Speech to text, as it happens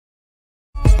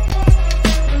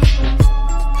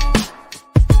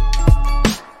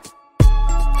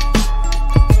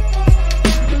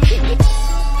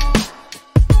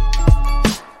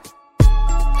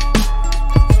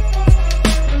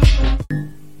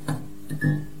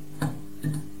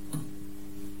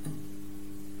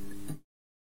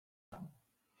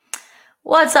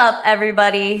What's up,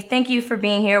 everybody? Thank you for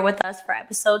being here with us for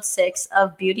episode 6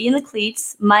 of Beauty in the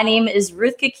Cleats. My name is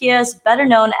Ruth Kakias, better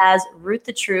known as Ruth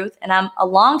the Truth, and I'm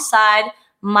alongside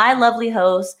my lovely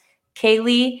host,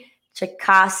 Kaylee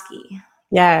Chakosky.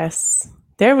 Yes.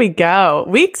 There we go.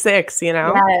 Week 6,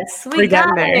 Yes, we We're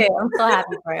got getting there. it. I'm so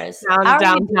happy for us. Down How are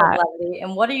you doing, pat. lovely?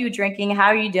 And what are you drinking? How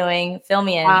are you doing? Fill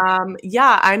me in.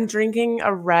 I'm drinking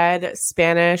a red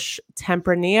Spanish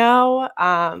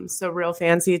Tempranillo. So real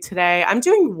fancy today. I'm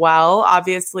doing well.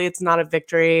 Obviously, it's not a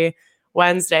victory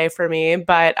Wednesday for me,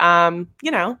 but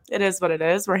it is what it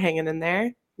is. We're hanging in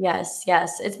there. Yes.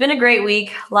 It's been a great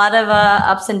week. A lot of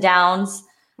ups and downs.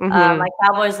 My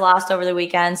Cowboys lost over the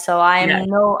weekend, so I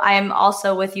am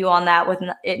also with you on that, with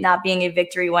it not being a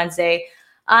victory Wednesday.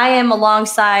 I am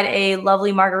alongside a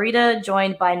lovely margarita,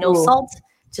 joined by no salt,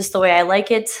 just the way I like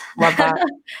it. Love that.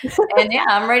 And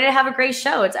I'm ready to have a great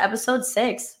show. It's episode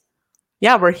 6.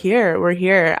 Yeah, we're here.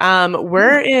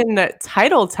 We're in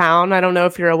Title Town. I don't know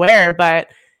if you're aware, but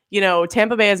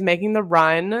Tampa Bay is making the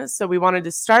run. So we wanted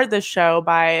to start this show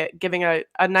by giving a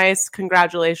nice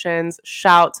congratulations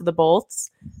shout to the Bolts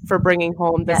for bringing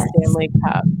home the Stanley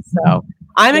Cup. So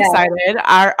I'm excited.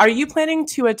 Are you planning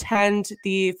to attend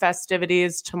the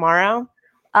festivities tomorrow?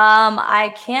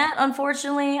 I can't,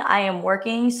 unfortunately. I am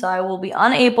working, so I will be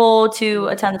unable to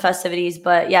attend the festivities.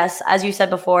 But yes, as you said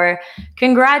before,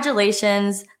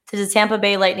 congratulations to the Tampa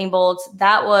Bay Lightning Bolts.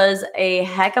 That was a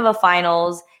heck of a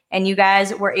finals. And you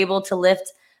guys were able to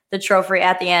lift the trophy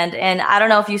at the end. And I don't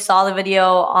know if you saw the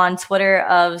video on Twitter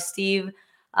of Steve,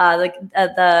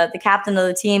 the captain of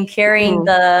the team, carrying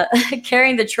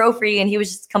the trophy, and he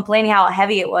was just complaining how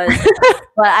heavy it was.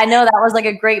 But I know that was like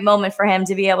a great moment for him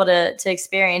to be able to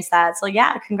experience that. So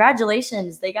yeah,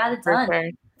 congratulations, they got it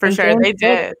done. For sure, they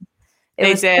did. It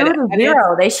was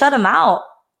 2-0. They shut him out.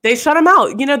 They shut him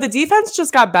out. The defense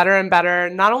just got better and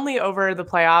better, not only over the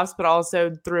playoffs, but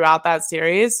also throughout that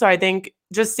series. So I think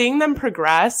just seeing them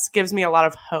progress gives me a lot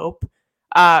of hope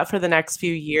for the next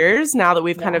few years, now that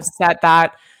we've kind of set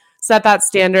that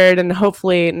standard, and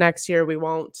hopefully next year we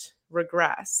won't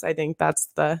regress. I think that's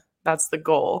the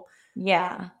goal.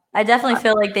 Yeah. I definitely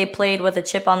feel like they played with a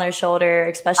chip on their shoulder,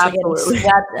 especially getting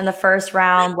swept in the first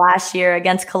round last year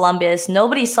against Columbus.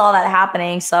 Nobody saw that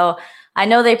happening. So I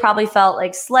know they probably felt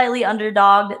like slightly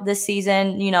underdogged this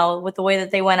season, with the way that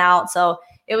they went out. So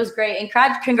it was great. And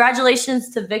congratulations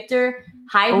to Victor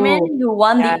Hedman, who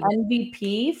won the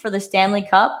MVP for the Stanley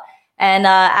Cup. And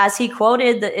as he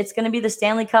quoted, it's going to be the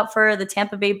Stanley Cup for the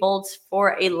Tampa Bay Bolts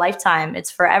for a lifetime.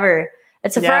 It's forever.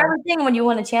 It's a forever thing when you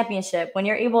win a championship. When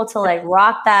you're able to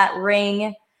rock that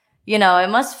ring, it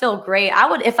must feel great. I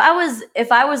would, if I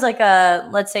was like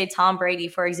let's say Tom Brady,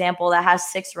 for example, that has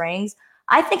 6 rings,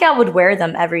 I think I would wear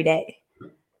them every day.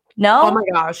 No? Oh my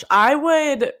gosh. I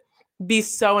would be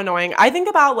so annoying. I think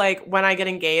about when I get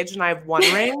engaged and I have 1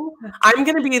 ring, I'm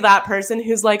going to be that person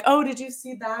who's like, oh, did you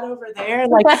see that over there?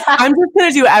 I'm just going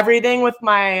to do everything with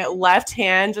my left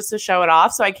hand just to show it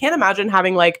off. So I can't imagine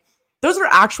having those are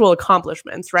actual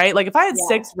accomplishments, right? If I had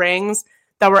 6 rings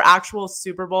that were actual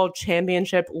Super Bowl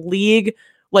championship league,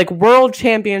 world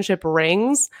championship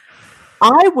rings,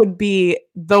 I would be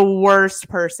the worst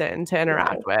person to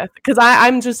interact with, because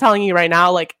I'm just telling you right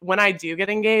now, when I do get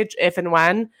engaged, if and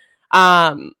when,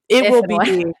 it will be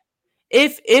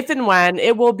it's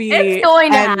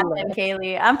going to happen,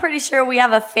 Kaylee. I'm pretty sure we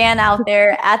have a fan out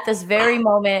there at this very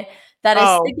moment that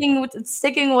is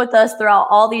sticking with us throughout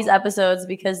all these episodes,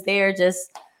 because they are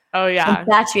just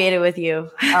infatuated with you.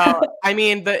 I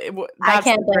mean, that's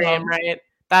the dream, right?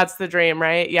 That's the dream,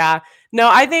 right? Yeah. No,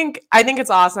 I think it's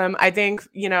awesome. I think,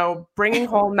 bringing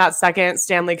home that second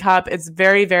Stanley Cup, it's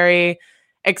very, very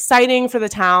exciting for the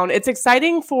town. It's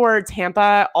exciting for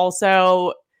Tampa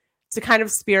also to kind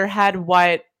of spearhead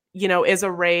what, is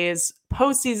a Rays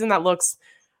postseason that looks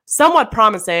somewhat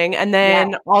promising. And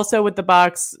then also with the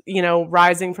Bucks,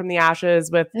 rising from the ashes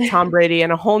with Tom Brady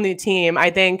and a whole new team,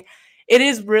 I think it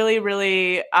is really,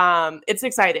 really, it's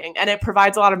exciting, and it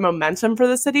provides a lot of momentum for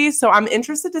the city. So I'm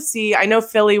interested to see. I know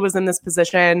Philly was in this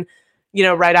position,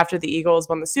 right after the Eagles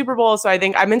won the Super Bowl. So I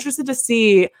think I'm interested to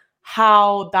see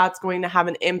how that's going to have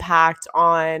an impact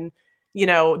on,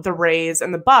 the Rays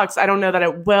and the Bucks. I don't know that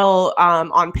it will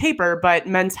on paper, but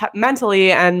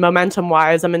mentally and momentum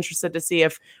wise, I'm interested to see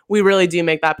if we really do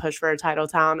make that push for a title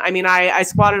town. I mean, I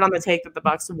squatted on the take that the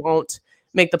Bucks won't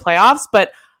make the playoffs,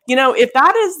 but if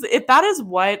that is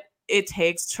what it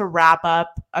takes to wrap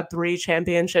up a 3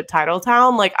 championship title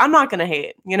town, I'm not going to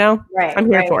hate, Right.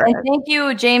 I'm here for it. Thank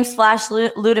you, James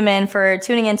Ludeman, for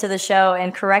tuning into the show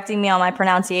and correcting me on my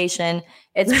pronunciation.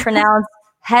 It's pronounced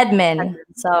Hedman.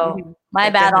 So my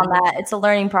bad on that. It's a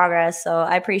learning progress. So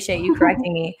I appreciate you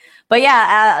correcting me. But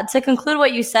yeah, to conclude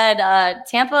what you said,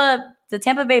 the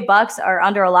Tampa Bay Bucks are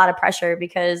under a lot of pressure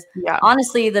because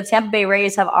honestly, the Tampa Bay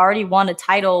Rays have already won a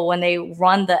title when they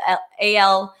run the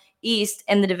AL East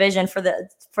in the division for the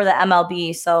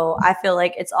MLB. So I feel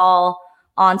like it's all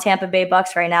on Tampa Bay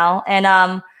Bucks right now. And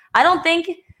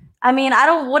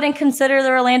I wouldn't consider the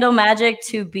Orlando Magic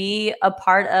to be a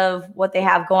part of what they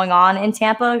have going on in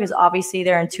Tampa because obviously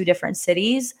they're in two different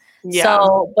cities. Yeah.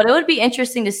 So, but it would be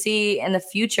interesting to see in the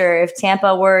future if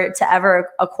Tampa were to ever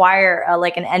acquire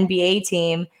an NBA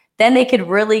team, then they could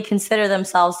really consider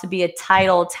themselves to be a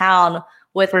title town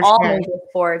with all major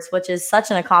sports, which is such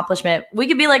an accomplishment. We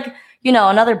could be like,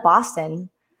 another Boston.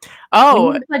 Oh,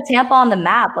 we need to put Tampa on the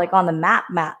map, like on the map.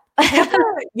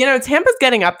 Tampa's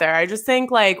getting up there. I just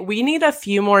think we need a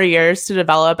few more years to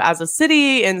develop as a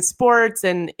city in sports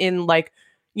and in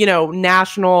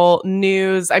national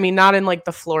news. I mean, not in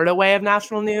the Florida way of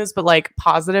national news, but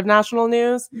positive national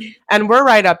news. And we're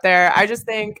right up there. I just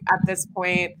think at this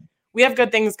point we have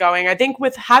good things going. I think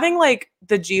with having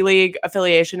the G League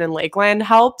affiliation in Lakeland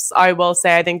helps. I will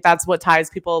say, I think that's what ties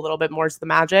people a little bit more to the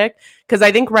Magic. Cause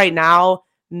I think right now,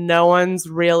 no one's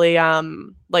really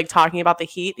talking about the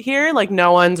Heat here.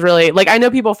 No one's really I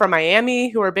know people from Miami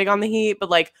who are big on the Heat,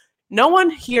 but no one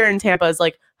here in Tampa is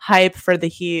hype for the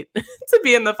Heat to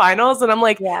be in the finals. And I'm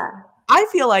I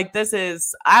feel like this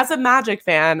is, as a Magic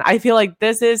fan, I feel like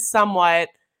this is somewhat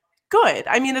good.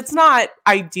 I mean, it's not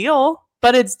ideal,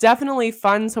 but it's definitely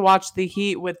fun to watch the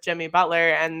Heat with Jimmy Butler.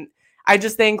 And I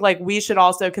just think we should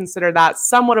also consider that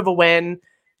somewhat of a win.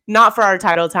 Not for our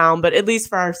title town, but at least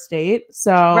for our state.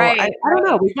 So I don't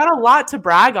know. We've got a lot to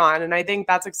brag on, and I think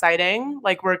that's exciting.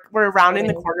 We're rounding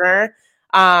the corner.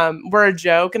 We're a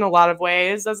joke in a lot of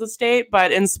ways as a state,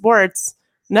 but in sports,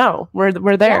 no, we're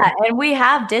there. Yeah, and we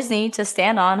have Disney to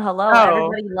stand on. Hello,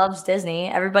 everybody loves Disney.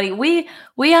 Everybody, we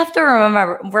have to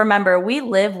remember we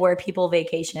live where people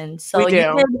vacation. So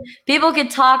people could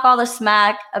talk all the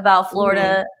smack about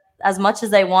Florida. As much as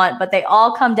they want, but they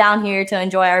all come down here to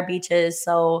enjoy our beaches.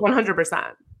 So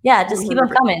 100%. Yeah, just 100%. Keep them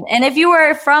coming. And if you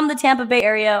were from the Tampa Bay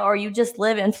area or you just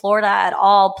live in Florida at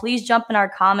all, please jump in our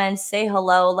comments, say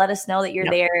hello, let us know that you're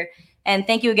there. And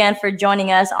thank you again for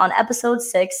joining us on episode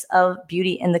 6 of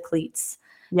Beauty in the Cleats.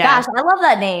 Yeah. Gosh, I love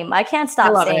that name. I can't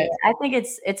stop saying it. I think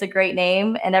it's a great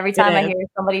name. And every time I hear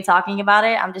somebody talking about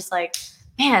it, I'm just like,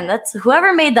 man, that's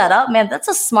whoever made that up, man, that's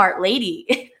a smart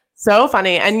lady. So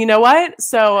funny. And you know what?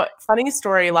 So funny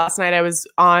story. Last night I was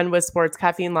on with Sports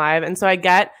Caffeine Live. And so I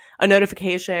get a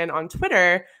notification on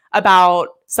Twitter about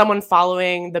someone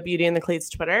following the Beauty in the Cleats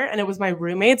Twitter. And it was my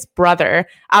roommate's brother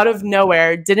out of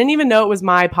nowhere. Didn't even know it was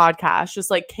my podcast.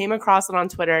 Just came across it on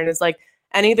Twitter and is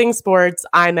anything sports,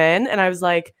 I'm in. And I was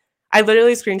I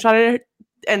literally screenshotted it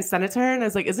and sent it to her. And I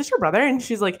was is this your brother? And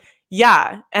she's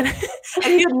yeah. And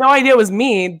he had no idea it was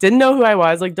me. Didn't know who I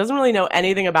was. Doesn't really know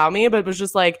anything about me, but was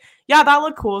just yeah, that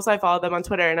looked cool. So I followed them on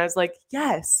Twitter and I was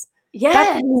yes.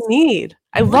 That's what we need.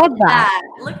 I love that.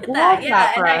 Look at that.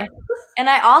 Yeah. And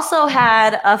I also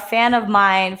had a fan of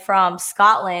mine from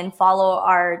Scotland follow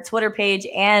our Twitter page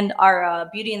and our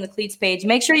Beauty in the Cleats page.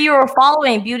 Make sure you are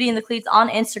following Beauty in the Cleats on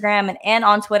Instagram and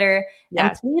on Twitter.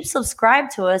 Yes. And please subscribe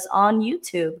to us on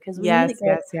YouTube because we need to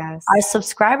get our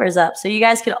subscribers up. So you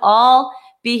guys could all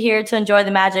be here to enjoy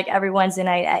the Magic every Wednesday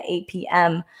night at 8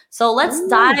 p.m. So let's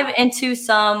dive into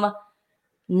some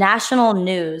national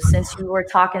news since you were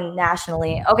talking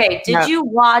nationally. Okay, did you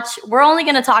watch? We're only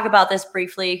going to talk about this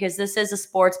briefly because this is a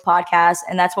sports podcast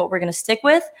and that's what we're going to stick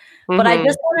with. But I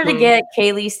just wanted to get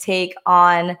Kaylee's take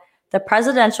on the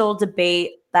presidential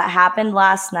debate that happened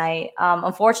last night.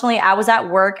 Unfortunately, I was at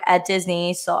work at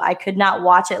Disney, so I could not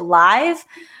watch it live.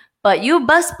 But you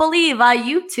best believe I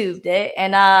YouTubed it.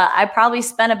 And I probably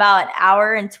spent about an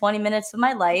hour and 20 minutes of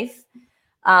my life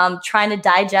trying to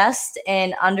digest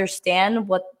and understand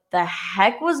what the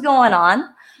heck was going on.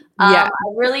 I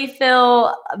really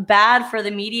feel bad for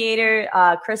the mediator,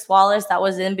 Chris Wallace, that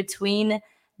was in between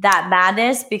that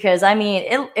madness, because I mean,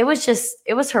 it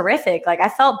was horrific. I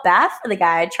felt bad for the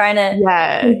guy trying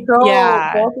to control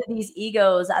both of these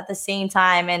egos at the same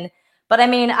time. But I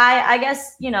mean, I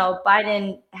guess,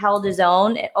 Biden held his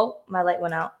own. Oh, my light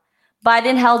went out.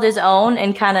 Biden held his own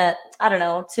and kind of, I don't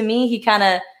know, to me, he kind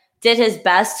of did his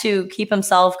best to keep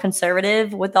himself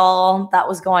conservative with all that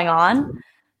was going on.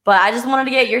 But I just wanted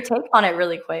to get your take on it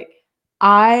really quick.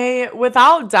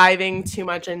 Without diving too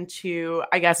much into,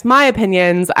 I guess, my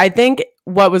opinions, I think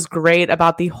what was great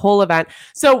about the whole event.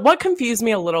 So what confused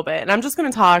me a little bit, and I'm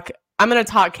going to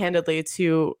talk candidly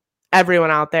to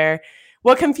everyone out there.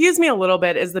 what confused me a little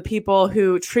bit is the people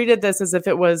who treated this as if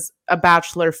it was a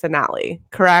Bachelor finale,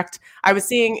 correct? I was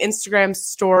seeing Instagram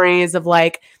stories of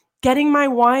like getting my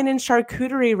wine and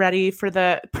charcuterie ready for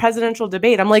the presidential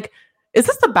debate. I'm like, is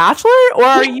this The Bachelor, or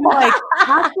are you like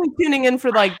actually tuning in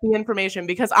for like the information?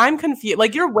 Because I'm confused.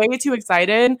 Like, you're way too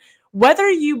excited.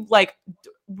 Whether you like,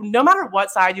 no matter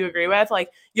what side you agree with, like,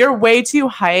 you're way too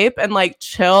hype and like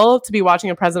chill to be watching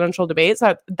a presidential debate.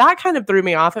 So that kind of threw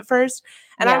me off at first.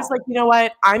 And I was like, you know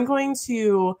what? I'm going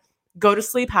to go to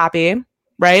sleep happy,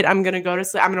 right? I'm going to go to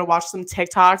sleep. I'm going to watch some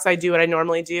TikToks. I do what I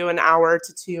normally do, an hour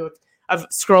to two of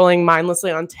scrolling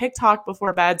mindlessly on TikTok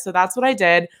before bed. So that's what I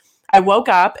did. I woke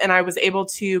up and I was able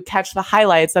to catch the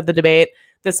highlights of the debate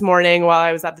this morning while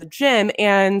I was at the gym.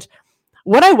 And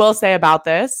what I will say about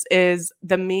this is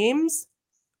the memes,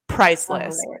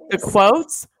 priceless. The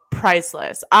quotes,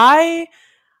 priceless.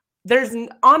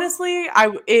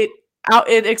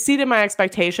 It exceeded my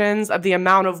expectations of the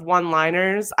amount of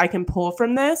one-liners I can pull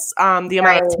from this, the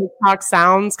amount of TikTok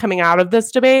sounds coming out of this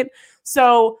debate.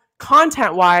 So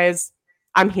content-wise,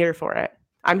 I'm here for it.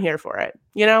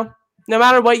 You know, no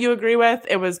matter what you agree with,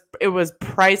 it was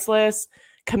priceless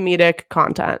comedic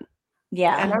content.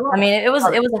 Yeah, I mean, it was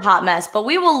a hot mess, but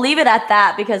we will leave it at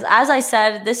that because, as I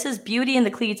said, this is Beauty in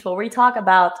the Cleats, where we talk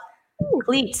about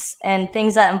cleats and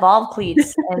things that involve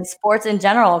cleats and sports in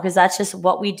general, because that's just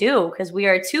what we do, because we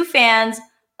are two fans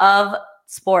of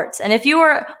sports. And if you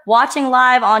are watching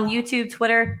live on YouTube,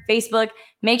 Twitter, Facebook,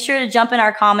 make sure to jump in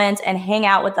our comments and hang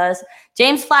out with us.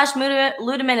 James Flash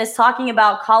Ludeman is talking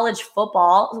about college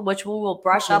football, which we will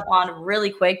brush up on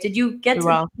really quick. Did you get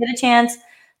a chance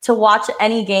to watch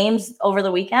any games over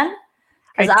the weekend?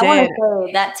 Because I want to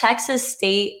say that Texas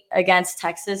State against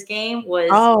Texas game was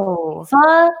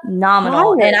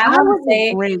phenomenal. And I want to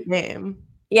say, great game.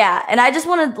 Yeah, and I just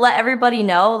want to let everybody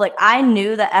know, like, I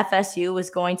knew that FSU was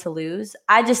going to lose.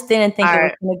 I just didn't think it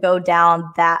was going to go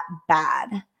down that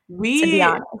bad, to be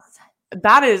honest.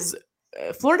 That is,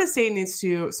 Florida State needs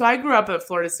to, so I grew up a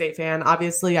Florida State fan.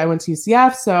 Obviously, I went to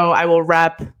UCF, so I will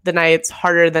rep the Knights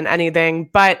harder than anything.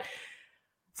 But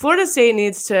Florida State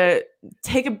needs to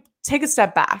take a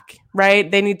step back, right?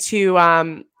 They need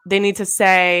to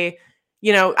say,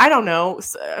 you know, I don't know,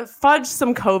 fudge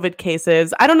some COVID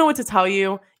cases. I don't know what to tell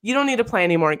you. You don't need to play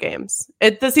any more games.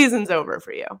 The season's over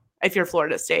for you if you're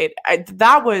Florida State.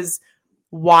 That was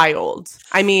wild.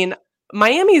 I mean,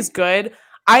 Miami's good.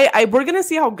 We're gonna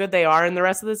see how good they are in the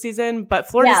rest of the season, but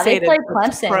Florida State they play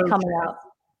Clemson coming up.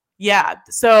 Yeah,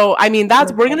 so I mean,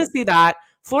 we're gonna see that.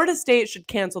 Florida State should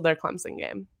cancel their Clemson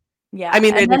game. Yeah, I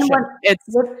mean,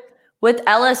 with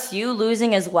LSU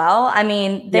losing as well, I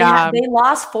mean, they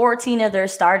lost 14 of their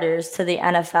starters to the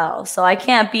NFL. So I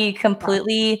can't be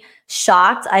completely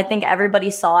shocked. I think everybody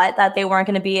saw it, that they weren't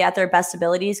going to be at their best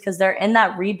abilities because they're in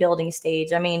that rebuilding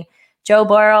stage. I mean, Joe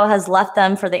Burrow has left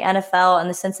them for the NFL and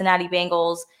the Cincinnati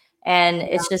Bengals, and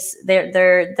it's just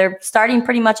they're starting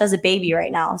pretty much as a baby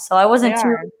right now. So I wasn't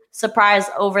too surprised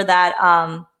over that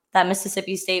that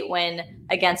Mississippi State win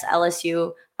against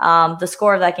LSU. The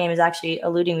score of that game is actually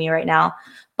eluding me right now.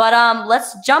 But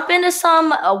let's jump into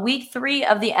some week 3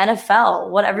 of the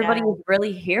NFL, what everybody was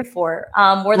really here for.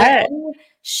 Were there any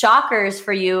shockers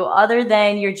for you other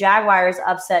than your Jaguars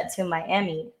upset to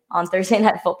Miami on Thursday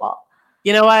Night Football?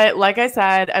 You know what? Like I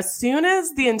said, as soon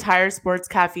as the entire Sports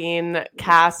Caffeine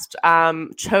cast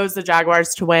chose the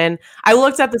Jaguars to win, I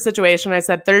looked at the situation. I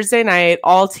said, Thursday night,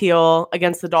 all teal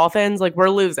against the Dolphins. Like,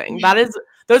 we're losing.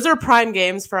 Those are prime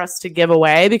games for us to give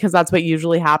away because that's what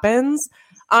usually happens.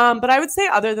 But I would say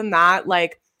other than that,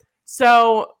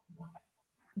 so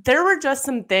there were just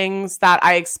some things that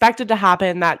I expected to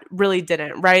happen that really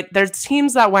didn't, right? There's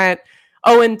teams that went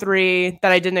 0-3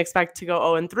 that I didn't expect to go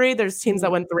 0-3. There's teams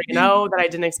that went 3-0 that I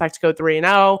didn't expect to go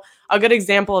 3-0. A good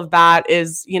example of that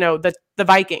is, the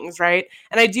Vikings, right?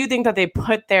 And I do think that they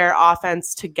put their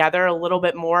offense together a little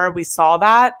bit more. We saw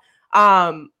that.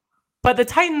 But the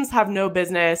Titans have no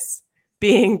business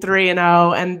being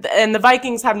 3-0, and the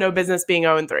Vikings have no business being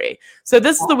 0-3. So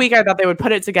this is the week I thought they would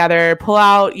put it together, pull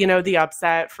out, the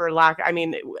upset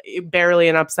barely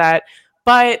an upset,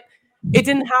 but it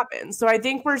didn't happen. So I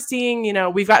think we're seeing,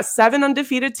 we've got 7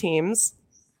 undefeated teams,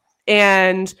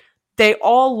 and they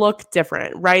all look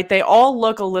different, right? They all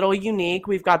look a little unique.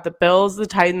 We've got the Bills, the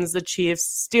Titans, the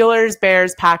Chiefs, Steelers,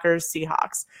 Bears, Packers,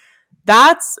 Seahawks.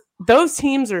 Those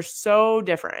teams are so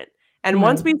different. And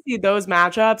once we see those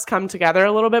matchups come together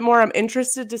a little bit more, I'm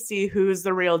interested to see who's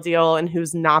the real deal and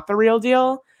who's not the real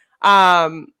deal.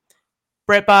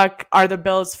 Britt Buck, are the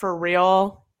Bills for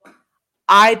real?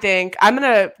 I think I'm going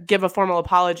to give a formal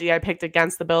apology. I picked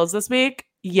against the Bills this week.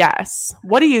 Yes.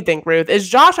 What do you think, Ruth? Is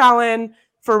Josh Allen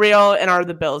for real, and are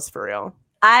the Bills for real?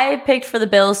 I picked for the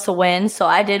Bills to win, so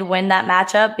I did win that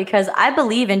matchup because I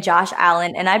believe in Josh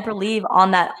Allen and I believe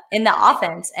in the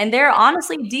offense. And they're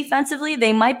honestly defensively,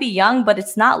 they might be young, but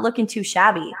it's not looking too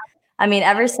shabby. I mean,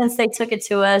 ever since they took it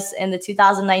to us in the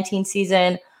 2019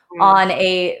 season on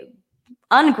a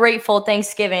ungrateful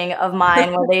Thanksgiving of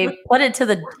mine where they put it to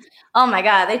the oh my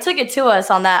God, they took it to us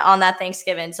on that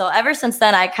Thanksgiving. So ever since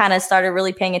then, I kind of started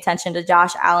really paying attention to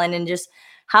Josh Allen and just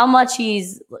how much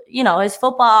he's, his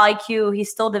football IQ,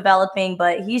 he's still developing,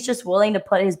 but he's just willing to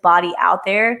put his body out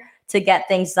there to get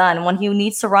things done. When he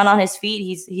needs to run on his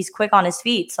feet, he's quick on his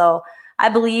feet. So I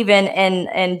believe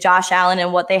in Josh Allen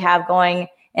and what they have going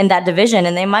in that division,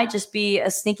 and they might just be a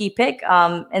sneaky pick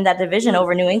in that division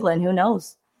over New England. Who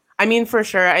knows? I mean, for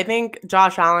sure. I think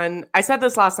Josh Allen, I said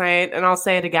this last night and I'll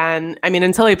say it again. I mean,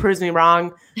 until he proves me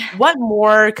wrong, what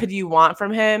more could you want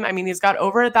from him? I mean, he's got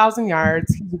over 1,000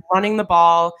 yards. He's running the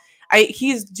ball.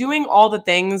 He's doing all the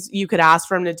things you could ask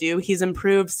for him to do. He's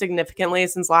improved significantly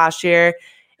since last year,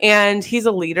 and he's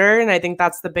a leader. And I think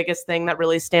that's the biggest thing that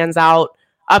really stands out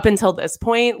up until this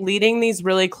point, leading these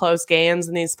really close games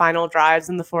and these final drives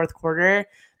in the fourth quarter.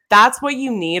 That's what you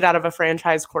need out of a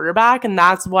franchise quarterback. And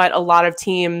that's what a lot of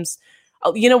teams,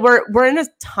 we're in a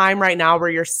time right now where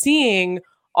you're seeing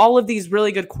all of these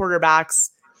really good quarterbacks,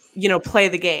 play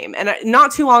the game. And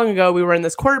not too long ago, we were in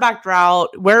this quarterback drought.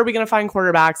 Where are we going to find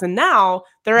quarterbacks? And now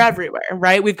they're everywhere,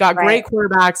 right? We've got great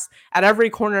quarterbacks at every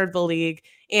corner of the league.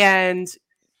 And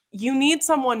you need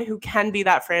someone who can be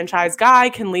that franchise guy,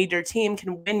 can lead your team,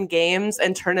 can win games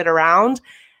and turn it around.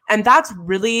 And that's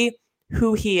really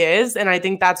who he is, and I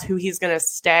think that's who he's going to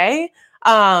stay.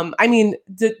 I mean,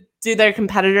 do their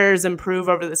competitors improve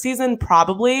over the season?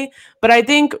 Probably, but I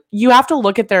think you have to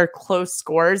look at their close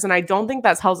scores, and I don't think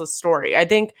that tells a story. I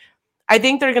think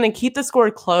they're going to keep the score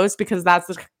close because that's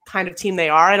the kind of team they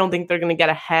are. I don't think they're going to get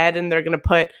ahead and they're going to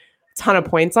put a ton of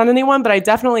points on anyone, but I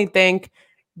definitely think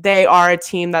they are a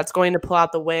team that's going to pull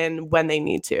out the win when they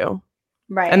need to.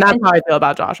 Right. And that's how I feel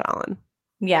about Josh Allen.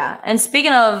 Yeah. And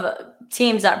speaking of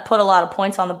teams that put a lot of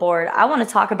points on the board, I want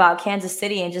to talk about Kansas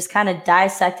City and just kind of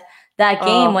dissect that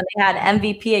game when they had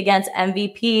MVP against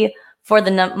MVP for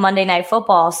the Monday Night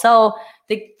Football. So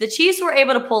the Chiefs were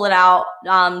able to pull it out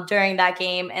during that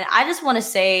game. And I just want to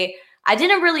say, I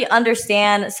didn't really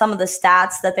understand some of the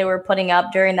stats that they were putting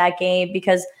up during that game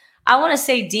because I want to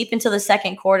say deep into the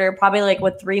second quarter, probably like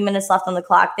with 3 minutes left on the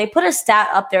clock, they put a stat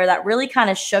up there that really kind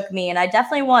of shook me. And I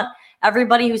definitely want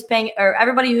everybody who's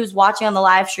everybody who's watching on the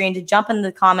live stream to jump in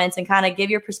the comments and kind of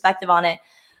give your perspective on it.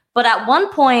 But at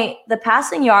one point, the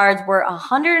passing yards were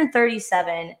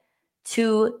 137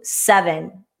 to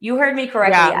 7. You heard me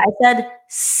correctly. Yeah. I said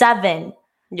 7.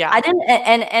 Yeah. I didn't.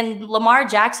 And Lamar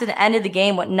Jackson ended the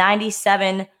game with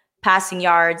 97 passing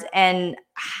yards. And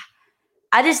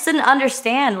I just didn't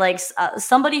understand,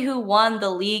 somebody who won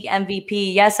the league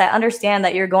MVP. Yes, I understand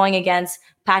that you're going against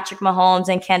Patrick Mahomes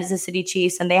and Kansas City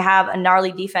Chiefs, and they have a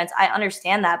gnarly defense. I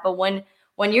understand that. But when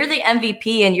you're the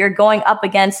MVP and you're going up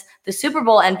against the Super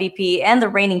Bowl MVP and the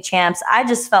reigning champs, I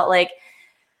just felt like,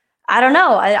 I don't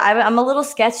know. I'm a little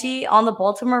sketchy on the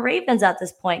Baltimore Ravens at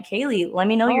this point. Kaylee, let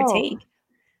me know your take.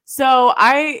 So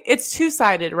it's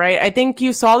two-sided, right? I think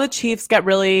you saw the Chiefs get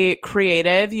really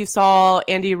creative. You saw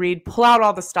Andy Reid pull out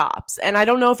all the stops. And I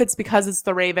don't know if it's because it's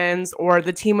the Ravens or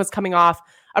the team was coming off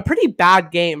a pretty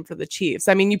bad game for the Chiefs.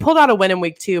 I mean, you pulled out a win in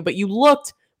week 2, but you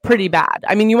looked pretty bad.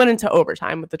 I mean, you went into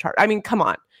overtime with the Chargers. I mean, come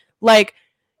on. That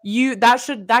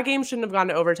game shouldn't have gone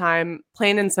to overtime,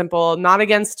 plain and simple, not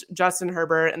against Justin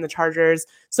Herbert and the Chargers.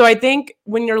 So I think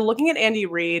when you're looking at Andy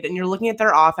Reid and you're looking at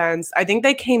their offense, I think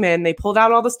they came in, they pulled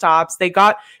out all the stops, they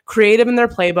got creative in their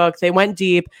playbook, they went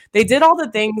deep, they did all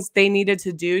the things they needed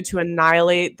to do to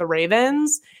annihilate the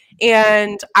Ravens.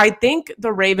 And I think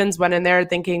the Ravens went in there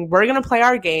thinking, we're going to play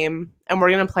our game and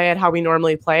we're going to play it how we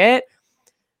normally play it.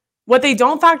 What they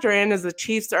don't factor in is the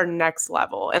Chiefs are next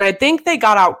level. And I think they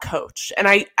got out coached. And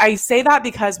I say that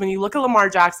because when you look at Lamar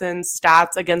Jackson's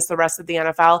stats against the rest of the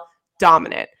NFL,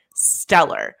 dominant,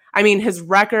 stellar. I mean, his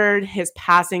record, his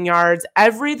passing yards,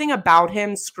 everything about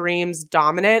him screams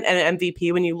dominant and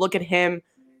MVP when you look at him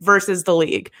versus the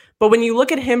league. But when you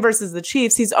look at him versus the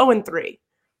Chiefs, he's 0-3.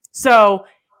 So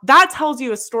that tells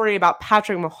you a story about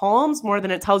Patrick Mahomes more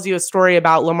than it tells you a story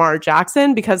about Lamar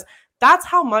Jackson, because that's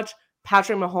how much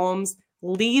Patrick Mahomes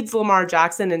leads Lamar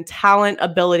Jackson in talent,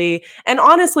 ability, and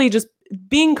honestly, just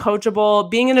being coachable,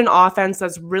 being in an offense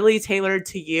that's really tailored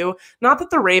to you. Not that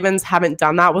the Ravens haven't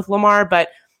done that with Lamar, but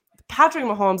Patrick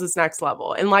Mahomes is next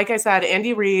level. And like I said,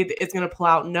 Andy Reid is going to pull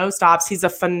out no stops. He's a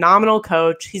phenomenal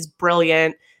coach. He's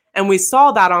brilliant. And we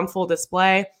saw that on full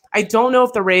display. I don't know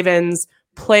if the Ravens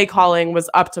play calling was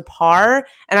up to par.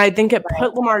 And I think it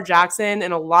put Lamar Jackson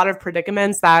in a lot of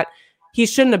predicaments that he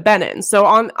shouldn't have been in. So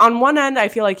on one end, I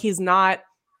feel like he's not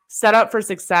set up for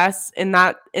success in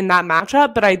that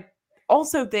matchup. But I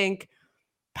also think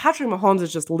Patrick Mahomes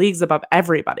is just leagues above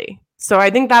everybody. So I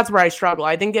think that's where I struggle.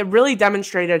 I think it really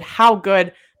demonstrated how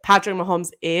good Patrick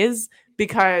Mahomes is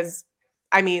because,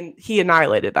 I mean, he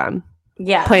annihilated them.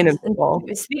 Yeah. Plain and simple.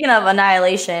 Speaking of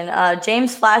annihilation,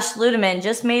 James Flash Ludeman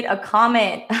just made a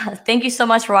comment. Thank you so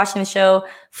much for watching the show,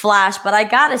 Flash. But I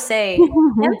got to say,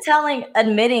 him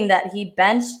admitting that he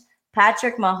benched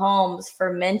Patrick Mahomes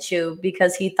for Minshew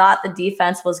because he thought the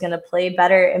defense was going to play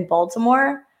better in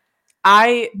Baltimore.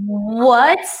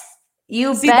 What?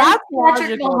 You benched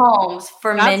Patrick Mahomes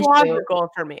for Minshew. That's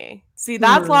logical for me. See,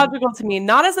 that's logical to me,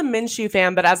 not as a Minshew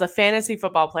fan, but as a fantasy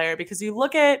football player, because you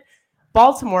look at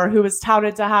Baltimore, who is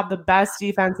touted to have the best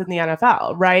defense in the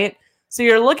NFL, right? So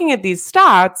you're looking at these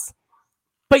stats,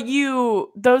 but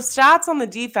those stats on the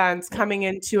defense coming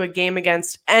into a game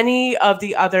against any of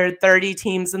the other 30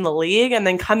 teams in the league and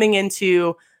then coming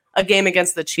into a game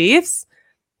against the Chiefs,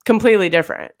 completely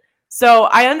different. So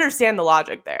I understand the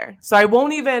logic there. So I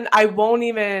won't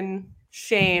even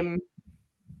shame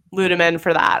Ludeman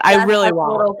for that. I really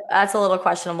won't. That's a little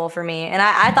questionable for me. And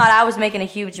I thought I was making a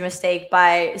huge mistake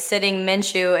by sitting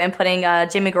Minshew and putting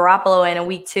Jimmy Garoppolo in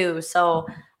week 2. So,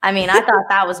 I mean, I thought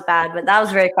that was bad, but that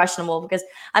was very questionable because,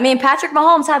 I mean, Patrick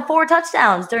Mahomes had 4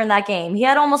 touchdowns during that game. He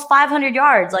had almost 500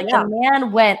 yards. The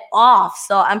man went off.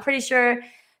 So I'm pretty sure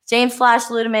James Flash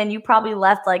Ludeman, you probably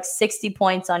left 60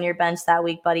 points on your bench that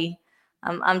week, buddy.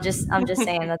 I'm just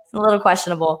saying that's a little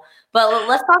questionable. But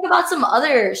let's talk about some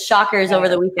other shockers over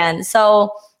the weekend.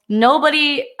 So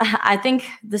I think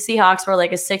the Seahawks were a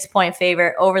 6-point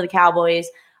favorite over the Cowboys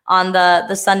on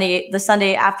the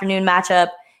Sunday afternoon matchup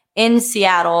in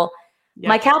Seattle. Yep.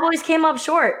 My Cowboys came up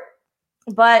short,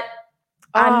 but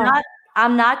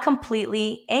I'm not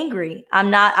completely angry. I'm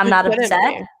not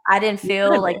upset. I didn't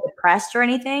feel depressed or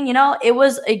anything. It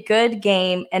was a good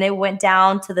game and it went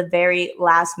down to the very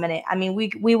last minute. I mean,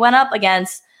 we went up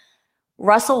against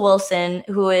Russell Wilson,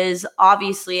 who is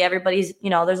obviously everybody's,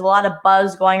 there's a lot of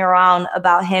buzz going around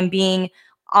about him being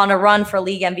on a run for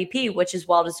league MVP, which is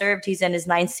well-deserved. He's in his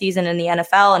 9th season in the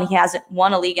NFL and he hasn't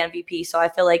won a league MVP. So I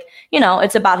feel like,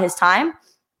 it's about his time.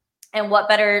 And what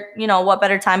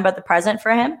better time but the present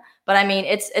for him? But I mean,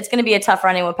 it's going to be a tough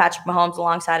running with Patrick Mahomes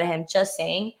alongside of him, just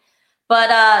saying. But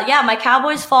my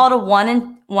Cowboys fall to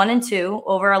 1-2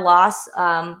 over a loss.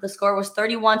 The score was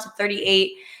 31-38.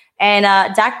 And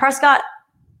Dak Prescott,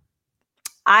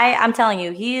 I'm telling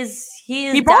you,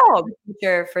 he balled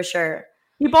for sure.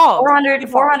 He balled.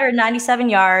 497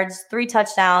 yards, 3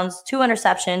 touchdowns, 2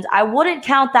 interceptions. I wouldn't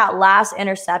count that last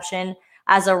interception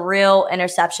as a real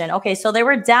interception. Okay, so they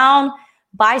were down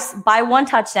by 1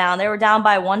 touchdown. They were down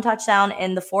by 1 touchdown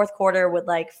in the fourth quarter with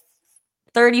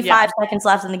 35 seconds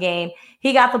left in the game.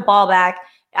 He got the ball back.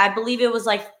 I believe it was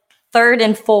 3rd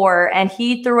and 4, and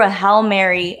he threw a Hail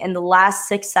Mary in the last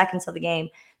 6 seconds of the game.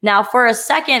 Now, for a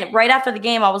second, right after the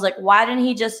game, I was like, why didn't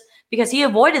he just – because he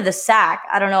avoided the sack.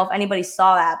 I don't know if anybody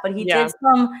saw that, but he did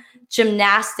some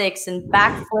gymnastics and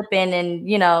backflipping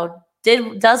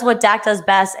and, does what Dak does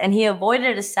best, and he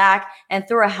avoided a sack and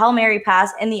threw a Hail Mary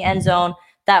pass in the end zone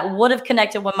that would have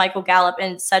connected with Michael Gallup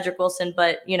and Cedric Wilson,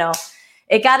 but,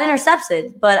 it got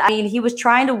intercepted. But, I mean, he was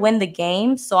trying to win the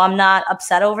game, so I'm not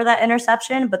upset over that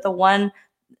interception, but the one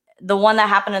that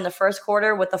happened in the first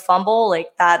quarter with the fumble,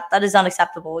 that is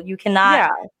unacceptable. You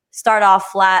cannot start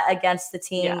off flat against the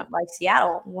team like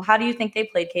Seattle. Well, how do you think they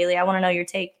played, Kaylee? I want to know your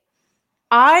take.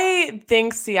 I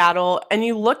think Seattle, and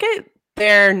you look at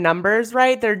their numbers,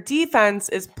 right? Their defense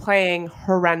is playing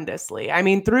horrendously. I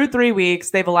mean, through 3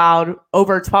 weeks, they've allowed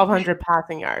over 1,200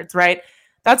 passing yards, right?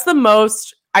 That's the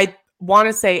most, I want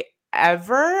to say,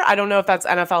 ever. I don't know if that's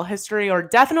NFL history or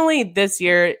definitely this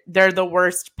year. They're the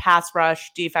worst pass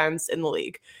rush defense in the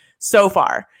league so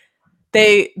far.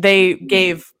 They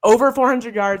gave over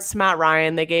 400 yards to Matt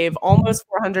Ryan. They gave almost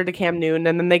 400 to Cam Newton,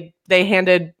 and then they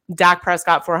handed Dak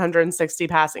Prescott 460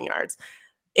 passing yards.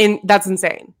 That's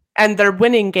insane. And they're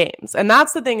winning games. And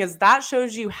that's the thing, is that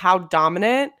shows you how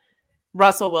dominant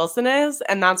Russell Wilson is.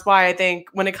 And that's why I think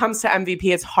when it comes to MVP,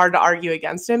 it's hard to argue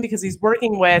against him because he's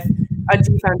working with a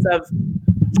defense of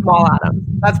Jamal Adams.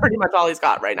 That's pretty much all he's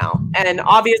got right now. And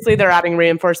obviously they're adding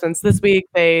reinforcements this week.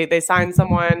 They signed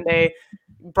someone. They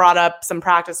brought up some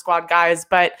practice squad guys.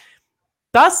 But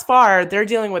thus far, they're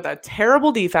dealing with a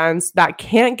terrible defense that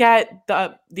can't get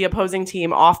the opposing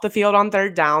team off the field on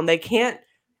 3rd down. They can't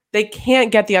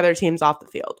get the other teams off the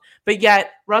field. But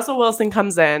yet Russell Wilson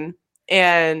comes in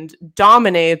and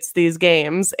dominates these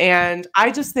games. And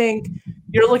I just think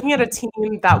You're looking at a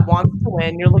team that wants to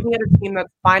win. You're looking at a team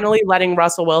that's finally letting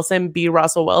Russell Wilson be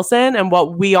Russell Wilson and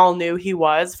what we all knew he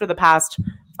was for the past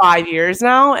 5 years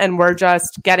now. And we're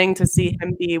just getting to see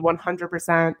him be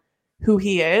 100% who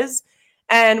he is.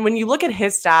 And when you look at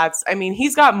his stats, I mean,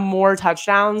 he's got more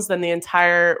touchdowns than the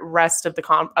entire rest of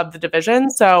the division.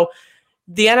 So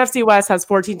the NFC West has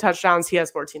 14 touchdowns. He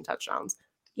has 14 touchdowns.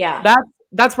 Yeah.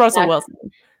 That's Russell Wilson.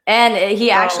 And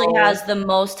he actually has the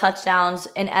most touchdowns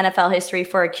in NFL history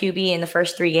for a QB in the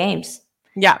first 3 games.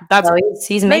 Yeah,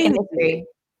 he's making history.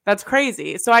 That's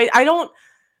crazy. So I don't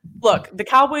look, the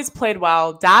Cowboys played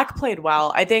well. Dak played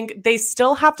well. I think they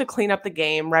still have to clean up the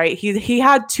game, right? He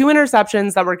had 2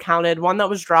 interceptions that were counted, 1 that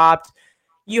was dropped.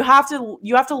 You have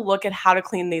to look at how to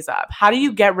clean these up. How do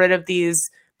you get rid of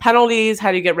these penalties? How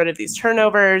do you get rid of these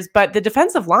turnovers? But the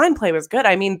defensive line play was good.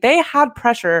 I mean, they had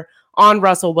pressure on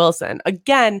Russell Wilson.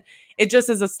 Again, it just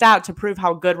is a stat to prove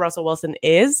how good Russell Wilson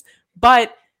is,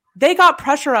 but they got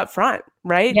pressure up front,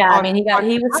 right? Yeah, I mean, he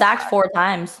was sacked 4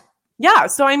 times. Yeah,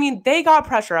 so I mean, they got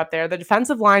pressure up there. The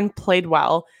defensive line played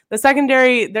well. The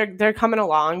secondary, they're coming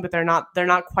along, but they're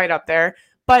not quite up there.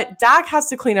 But Dak has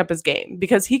to clean up his game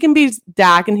because he can be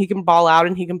Dak and he can ball out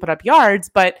and he can put up yards,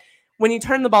 but when you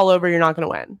turn the ball over, you're not going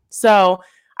to win. So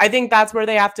I think that's where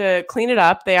they have to clean it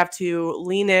up. They have to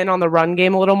lean in on the run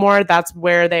game a little more. That's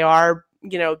where they are.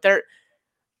 You know,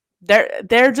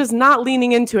 they're just not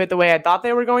leaning into it the way I thought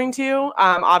they were going to.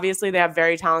 Obviously, they have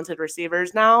very talented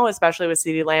receivers now, especially with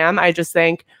CeeDee Lamb. I just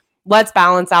think let's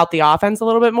balance out the offense a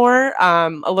little bit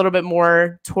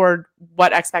more toward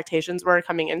what expectations were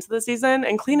coming into the season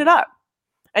and clean it up.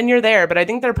 And you're there, but I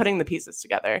think they're putting the pieces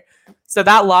together. So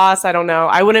that loss, I don't know.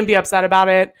 I wouldn't be upset about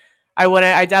it.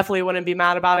 I definitely wouldn't be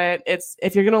mad about it. It's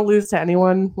if you're going to lose to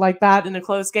anyone like that in a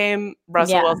close game,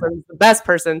 Russell Wilson's the best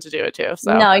person to do it to.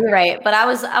 So no, you're right. But I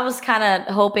was kind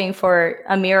of hoping for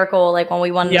a miracle, like when we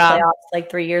won the playoffs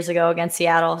like 3 years ago against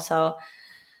Seattle. So,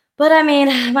 but I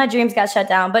mean, my dreams got shut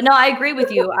down. But no, I agree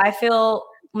with you. I feel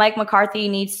Mike McCarthy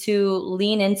needs to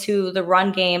lean into the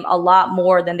run game a lot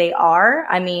more than they are.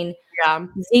 I mean,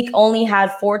 Zeke only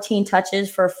had 14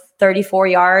 touches for 34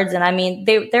 yards. And I mean,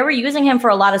 they were using him for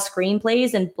a lot of screen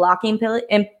plays and blocking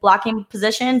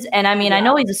positions. And I mean, I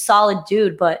know he's a solid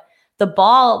dude, but the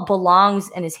ball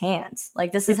belongs in his hands.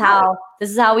 Like this is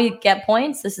how we get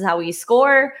points. This is how we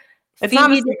score. It's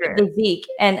not a secret. The Zeke.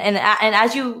 And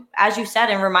as you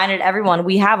said and reminded everyone,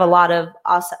 we have a lot of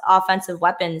offensive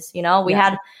weapons. You know, we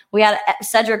had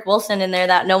Cedric Wilson in there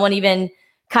that no one even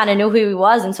kind of knew who he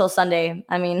was until Sunday.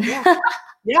 I mean,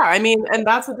 I mean, and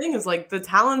that's the thing is like the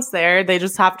talent's there. They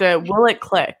just have to, will it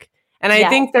click? And I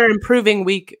think they're improving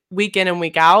week in and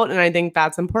week out. And I think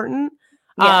that's important.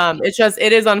 Yeah.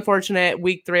 It is unfortunate.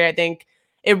 Week 3, I think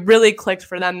it really clicked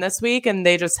for them this week and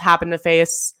they just happened to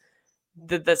face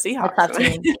the Seahawks. A tough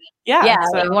team.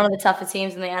 Like one of the toughest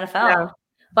teams in the NFL. Yeah.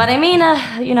 But I mean,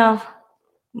 you know,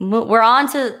 we're on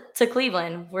to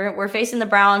Cleveland. We're facing the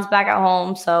Browns back at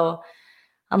home. So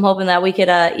I'm hoping that we could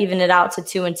even it out to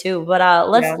 2-2. But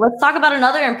let's talk about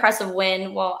another impressive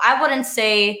win. Well, I wouldn't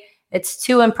say it's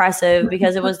too impressive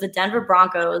because it was the Denver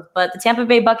Broncos, but the Tampa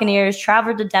Bay Buccaneers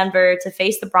traveled to Denver to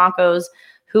face the Broncos,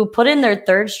 who put in their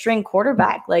 3rd string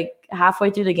quarterback like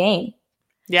halfway through the game.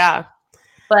 Yeah.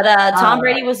 But Tom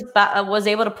Brady was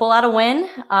able to pull out a win,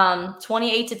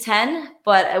 28-10.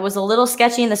 But it was a little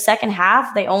sketchy in the second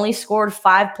half. They only scored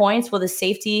 5 points with a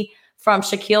safety from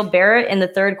Shaquille Barrett in the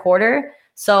 3rd quarter.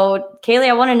 So, Kaylee,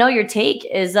 I want to know your take.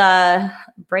 Is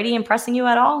Brady impressing you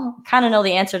at all? Kind of know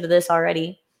the answer to this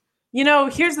already. You know,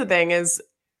 here's the thing is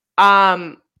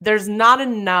there's not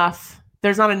enough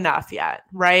yet,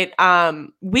 right?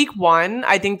 Week 1,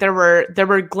 I think there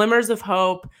were glimmers of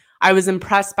hope. I was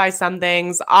impressed by some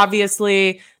things.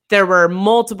 Obviously, there were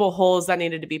multiple holes that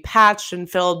needed to be patched and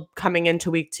filled coming into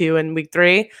week 2 and week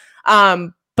 3.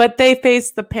 But they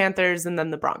faced the Panthers and then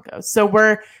the Broncos. So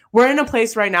we're in a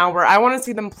place right now where I want to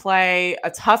see them play a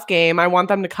tough game. I want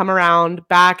them to come around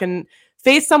back and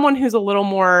face someone who's a little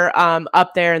more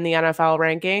up there in the NFL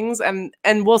rankings,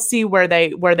 and we'll see where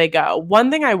they go.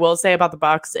 One thing I will say about the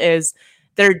Bucs is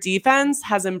their defense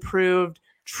has improved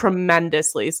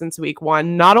tremendously since week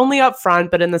 1, not only up front,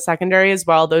 but in the secondary as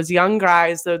well. Those young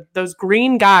guys, those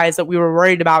green guys that we were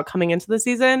worried about coming into the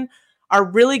season are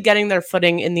really getting their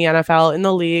footing in the NFL, in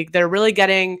the league. They're really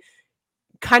getting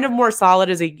kind of more solid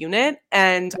as a unit.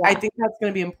 And I think that's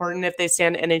going to be important if they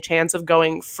stand any chance of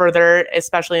going further,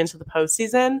 especially into the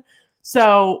postseason.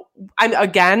 So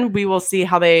we will see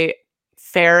how they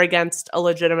fare against a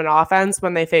legitimate offense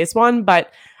when they face one.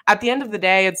 But at the end of the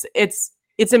day, it's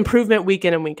improvement week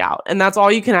in and week out. And that's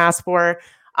all you can ask for.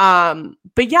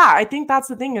 But yeah, I think that's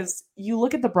the thing is you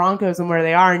look at the Broncos and where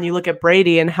they are, and you look at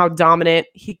Brady and how dominant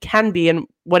he can be and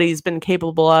what he's been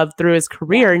capable of through his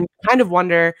career, and you kind of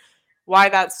wonder why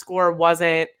that score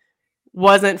wasn't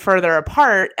further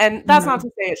apart. And that's not to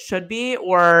say it should be,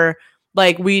 or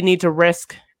like we need to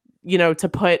risk, to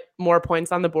put more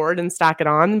points on the board and stack it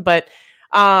on. But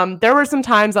there were some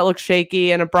times that looked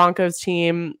shaky, and a Broncos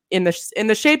team in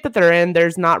the shape that they're in,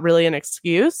 there's not really an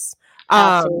excuse.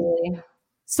 Absolutely.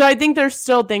 So I think there's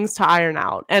still things to iron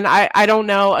out. And I don't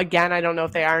know, again, I don't know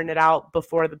if they iron it out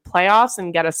before the playoffs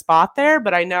and get a spot there,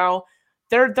 but I know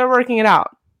they're working it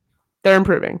out. They're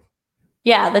improving.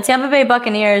 Yeah, the Tampa Bay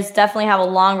Buccaneers definitely have a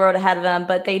long road ahead of them,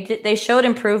 but they showed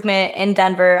improvement in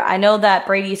Denver. I know that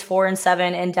Brady's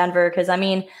 4-7 in Denver because,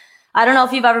 I don't know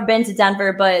if you've ever been to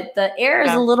Denver, but the air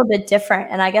is a little bit different.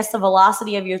 And I guess the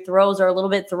velocity of your throws are a little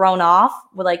bit thrown off.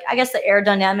 I guess the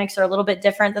aerodynamics are a little bit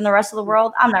different than the rest of the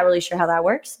world. I'm not really sure how that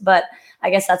works, but I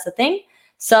guess that's the thing.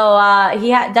 So he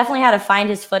definitely had to find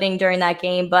his footing during that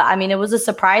game. But, it was a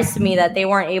surprise to me that they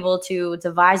weren't able to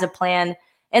devise a plan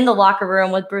in the locker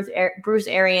room with Bruce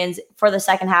Arians for the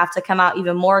second half to come out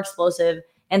even more explosive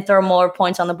and throw more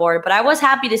points on the board. But I was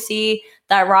happy to see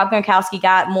that Rob Gronkowski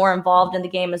got more involved in the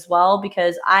game as well,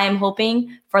 because I am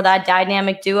hoping for that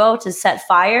dynamic duo to set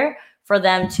fire for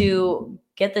them to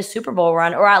get the Super Bowl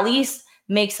run, or at least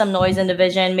make some noise in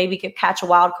division, maybe could catch a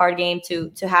wild card game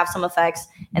to have some effects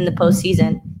in the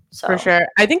postseason. So for sure.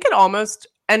 I think it almost,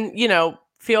 and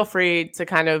feel free to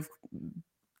kind of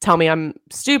tell me I'm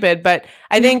stupid, but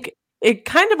I think it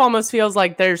kind of almost feels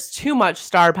like there's too much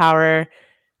star power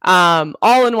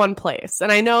all in one place.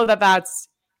 And I know that that's,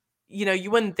 you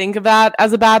wouldn't think of that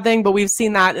as a bad thing, but we've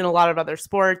seen that in a lot of other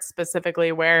sports,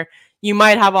 specifically where you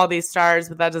might have all these stars,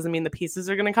 but that doesn't mean the pieces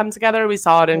are going to come together. We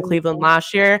saw it in Cleveland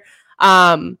last year.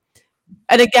 And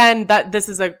again, that this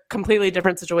is a completely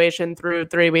different situation through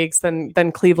 3 weeks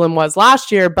than Cleveland was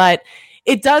last year, but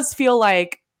it does feel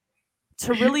like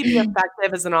to really be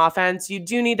effective as an offense, you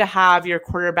do need to have your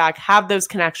quarterback have those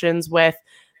connections with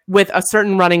a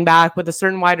certain running back, with a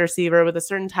certain wide receiver, with a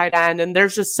certain tight end. And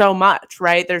there's just so much,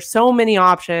 right? There's so many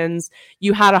options.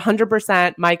 You had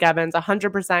 100% Mike Evans,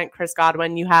 100% Chris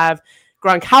Godwin. You have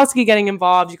Gronkowski getting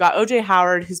involved. You got OJ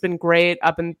Howard, who's been great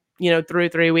up and, through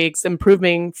 3 weeks,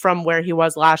 improving from where he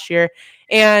was last year.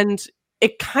 And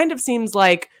it kind of seems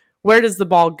like, where does the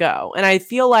ball go? And I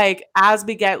feel like as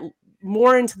we get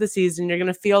more into the season, you're going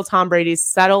to feel Tom Brady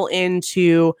settle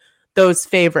into those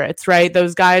favorites, right?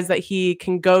 Those guys that he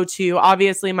can go to.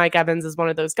 Obviously, Mike Evans is one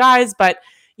of those guys, but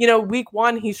week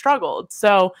 1, he struggled.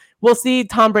 So we'll see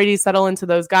Tom Brady settle into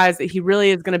those guys that he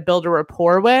really is going to build a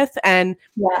rapport with. And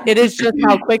it is just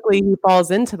how quickly he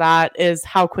falls into that is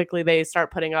how quickly they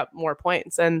start putting up more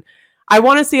points. And I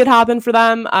want to see it happen for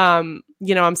them.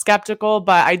 I'm skeptical,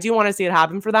 but I do want to see it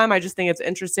happen for them. I just think it's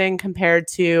interesting compared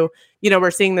to,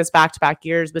 we're seeing this back-to-back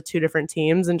years with 2 different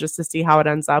teams, and just to see how it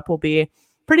ends up will be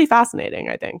pretty fascinating,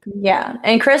 I think. Yeah.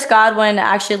 And Chris Godwin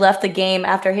actually left the game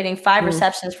after hitting 5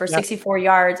 receptions for 64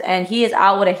 yards, and he is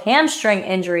out with a hamstring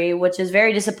injury, which is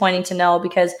very disappointing to know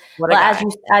because,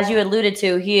 as you alluded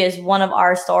to, he is one of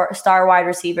our star wide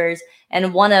receivers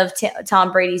and one of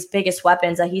Tom Brady's biggest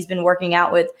weapons that he's been working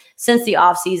out with since the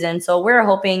offseason. So we're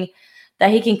hoping that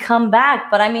he can come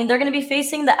back. But, they're going to be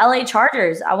facing the LA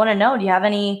Chargers. I want to know, do you have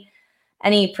any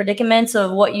predicaments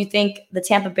of what you think the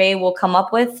Tampa Bay will come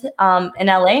up with in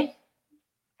LA?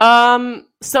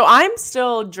 So I'm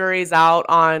still jury's out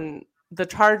on the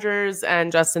Chargers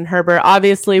and Justin Herbert.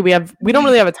 Obviously, we don't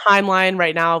really have a timeline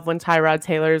right now of when Tyrod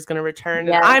Taylor is going to return.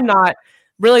 Yeah. And I'm not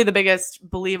really the biggest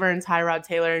believer in Tyrod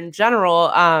Taylor in general,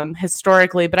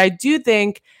 historically, but I do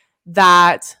think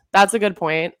that that's a good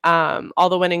point. All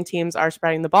the winning teams are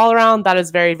spreading the ball around. That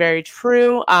is very, very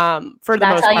true. For the most part,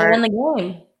 that's how you win the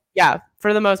game. Yeah,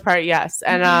 for the most part, yes.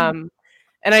 And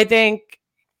and I think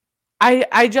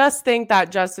I just think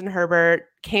that Justin Herbert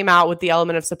came out with the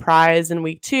element of surprise in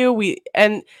week 2.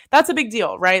 And that's a big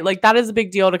deal, right? Like that is a big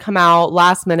deal to come out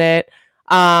last minute.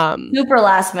 Super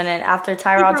last minute after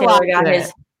Tyrod Taylor got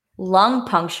his lung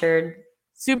punctured.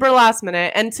 Super last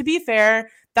minute. And to be fair,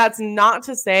 that's not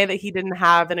to say that he didn't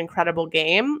have an incredible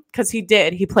game, because he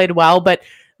did. He played well, but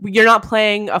you're not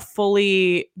playing a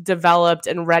fully developed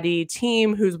and ready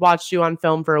team who's watched you on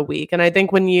film for a week. And I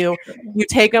think when you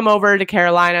take them over to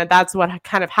Carolina, that's what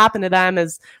kind of happened to them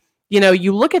is,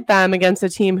 you look at them against a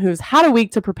team who's had a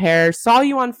week to prepare, saw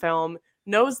you on film,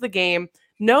 knows the game,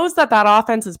 knows that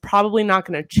offense is probably not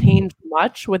going to change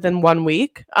much within 1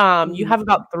 week. You have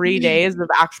about 3 days of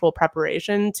actual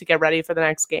preparation to get ready for the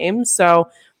next game. So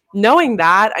knowing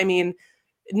that,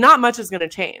 not much is going to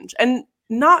change. And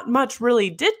not much really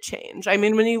did change. I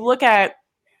mean, when you look at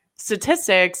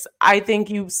statistics, I think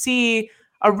you see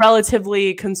a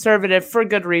relatively conservative, for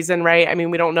good reason, right? I mean,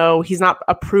 we don't know. He's not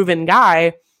a proven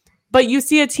guy, but you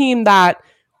see a team that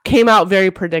came out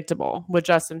very predictable with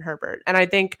Justin Herbert. And I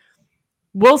think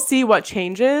we'll see what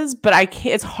changes, but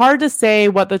it's hard to say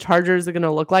what the Chargers are going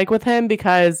to look like with him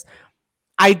because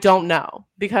I don't know.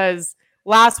 Because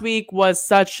last week was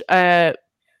such a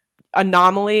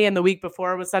anomaly and the week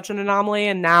before was such an anomaly,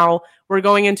 and now we're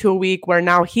going into a week where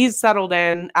now he's settled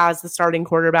in as the starting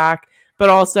quarterback, but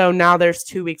also now there's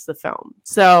 2 weeks of film.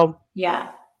 So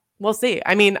yeah, we'll see.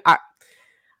 I mean, I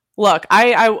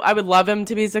would love him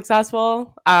to be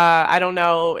successful. I don't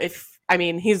know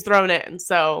he's thrown in,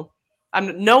 so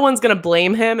no one's gonna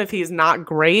blame him if he's not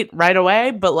great right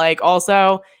away, but like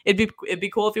also it'd be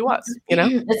cool if he was,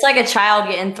 It's like a child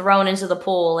getting thrown into the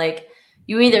pool. Like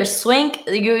you either sink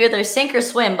or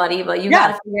swim, buddy, but you got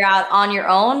to figure out on your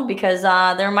own because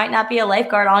there might not be a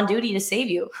lifeguard on duty to save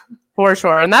you. For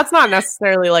sure. And that's not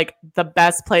necessarily like the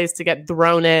best place to get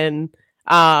thrown in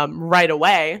right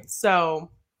away. So,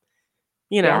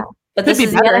 but this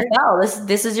is the NFL.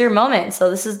 This is your moment. So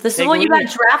this is what you got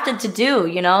drafted to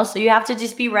do, so you have to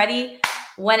just be ready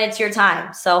when it's your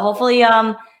time. So hopefully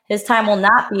his time will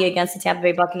not be against the Tampa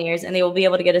Bay Buccaneers and they will be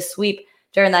able to get a sweep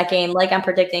during that game, like I'm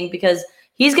predicting, because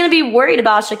he's going to be worried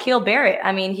about Shaquille Barrett.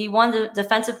 I mean, he won the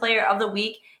Defensive Player of the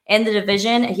Week in the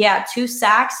division. He had 2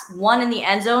 sacks, 1 in the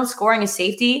end zone, scoring a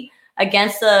safety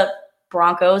against the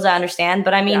Broncos, I understand.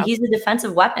 But, I mean, he's a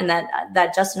defensive weapon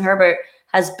that Justin Herbert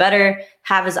has better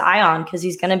have his eye on because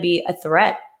he's going to be a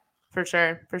threat. For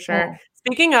sure. Yeah.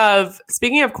 Speaking of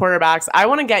quarterbacks, I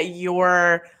want to get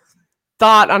your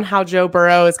thought on how Joe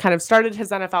Burrow has kind of started his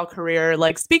NFL career.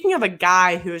 Like, speaking of a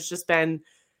guy who has just been,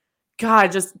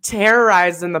 just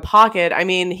terrorized in the pocket. I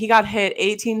mean, he got hit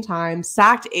 18 times,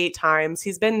 sacked 8 times.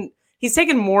 He's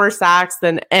taken more sacks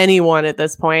than anyone at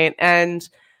this point, and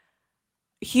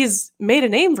he's made a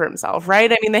name for himself,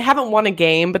 right? I mean, they haven't won a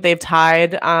game, but they've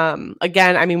tied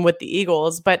again, I mean, with the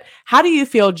Eagles. But how do you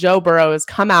feel Joe Burrow has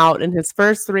come out in his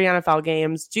first 3 NFL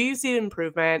games? Do you see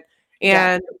improvement?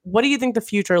 And what do you think the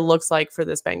future looks like for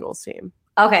this Bengals team?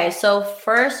 Okay, so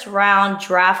first round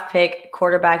draft pick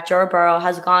quarterback Joe Burrow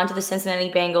has gone to the Cincinnati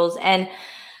Bengals. And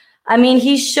I mean,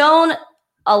 he's shown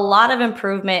a lot of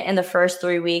improvement in the first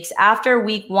 3 weeks. After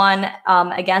week 1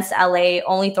 against LA,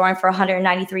 only throwing for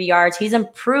 193 yards, he's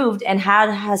improved and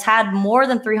has had more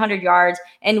than 300 yards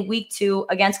in week 2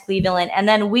 against Cleveland. And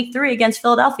then week 3 against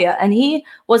Philadelphia. And he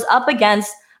was up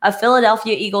against a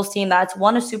Philadelphia Eagles team that's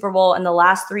won a Super Bowl in the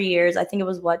last 3 years. I think it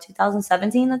was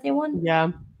 2017 that they won?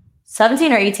 Yeah.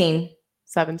 17 or 18?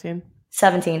 17.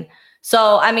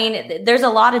 So, I mean, there's a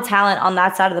lot of talent on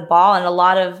that side of the ball and a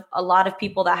lot of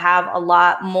people that have a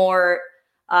lot more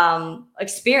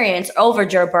experience over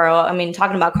Joe Burrow. I mean,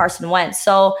 talking about Carson Wentz.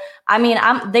 So, I mean,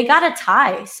 they got a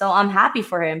tie, so I'm happy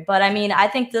for him. But, I mean, I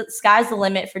think the sky's the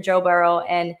limit for Joe Burrow,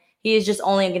 and he is just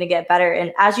only going to get better.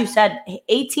 And as you said,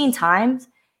 18 times.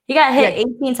 He got hit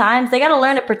 18 times. They got to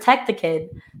learn to protect the kid.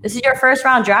 This is your first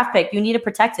round draft pick. You need to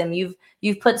protect him.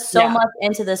 You've put so much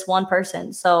into this one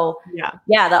person. So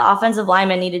the offensive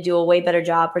linemen need to do a way better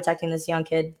job protecting this young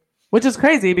kid. Which is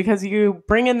crazy because you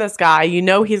bring in this guy,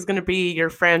 he's going to be your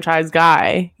franchise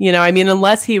guy. I mean,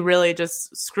 unless he really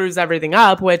just screws everything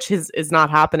up, which is not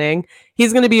happening,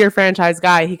 he's going to be your franchise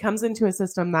guy. He comes into a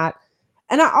system that,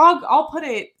 and I'll put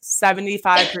it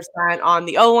 75% on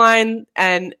the O-line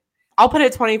and I'll put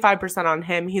it 25% on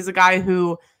him. He's a guy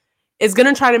who is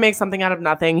going to try to make something out of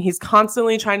nothing. He's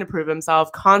constantly trying to prove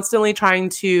himself, constantly trying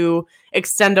to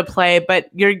extend a play, but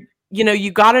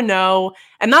you got to know,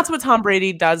 and that's what Tom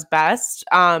Brady does best.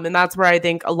 And that's where I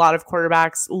think a lot of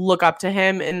quarterbacks look up to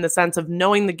him in the sense of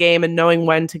knowing the game and knowing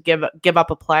when to give up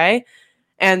a play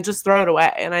and just throw it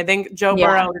away. And I think Joe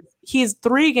Burrow, he's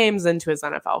 3 games into his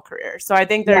NFL career. So I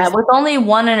think there's with only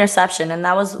 1 interception, and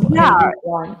that was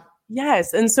one.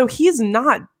 Yes. And so he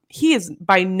is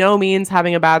by no means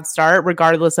having a bad start,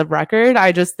 regardless of record.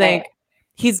 I just think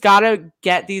he's got to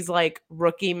get these like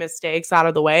rookie mistakes out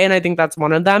of the way. And I think that's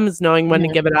one of them is knowing when to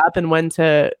give it up and when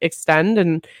to extend.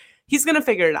 And he's going to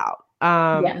figure it out.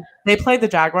 They play the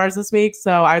Jaguars this week,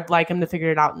 so I'd like him to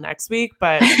figure it out next week,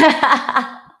 but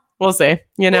we'll see,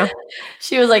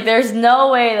 She was like, there's no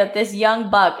way that this young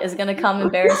buck is going to come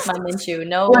embarrass my Minshew.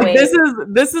 No way.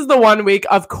 This is the 1 week,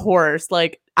 of course,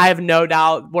 like I have no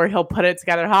doubt where he'll put it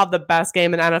together. He'll have the best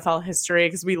game in NFL history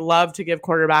because we love to give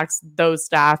quarterbacks those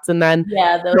stats. And then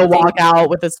he'll walk out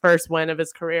with his first win of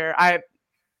his career.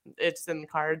 It's in the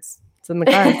cards. All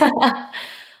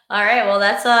right. Well,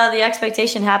 that's the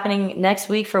expectation happening next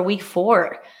week for week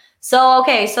 4. So,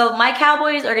 okay, so my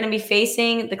Cowboys are going to be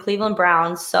facing the Cleveland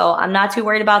Browns, so I'm not too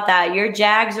worried about that. Your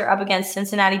Jags are up against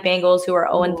Cincinnati Bengals, who are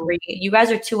 0-3. You guys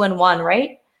are 2-1,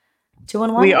 right?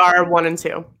 2-1? We are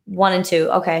 1-2. 1-2.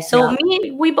 Okay, so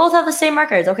we both have the same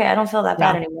records. Okay, I don't feel that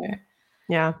bad anymore.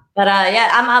 Yeah. But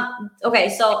I'm up. Okay,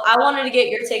 so I wanted to get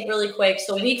your take really quick.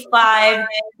 So week 5,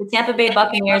 the Tampa Bay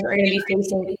Buccaneers are going to be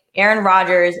facing Aaron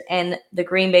Rodgers and the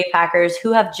Green Bay Packers,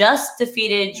 who have just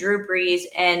defeated Drew Brees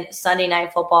in Sunday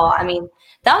Night Football. I mean,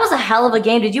 that was a hell of a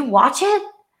game. Did you watch it?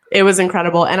 It was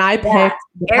incredible. And I picked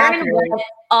Aaron went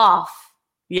off.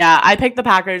 Yeah, I picked the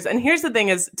Packers. And here's the thing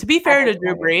is, to be fair to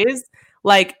Drew Brees,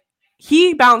 like,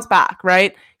 he bounced back,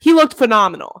 right? He looked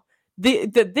phenomenal.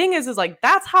 The thing is like,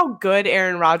 that's how good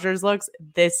Aaron Rodgers looks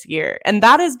this year. And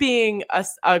that is being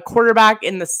a quarterback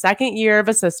in the second year of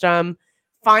a system,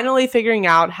 finally figuring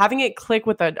out, having it click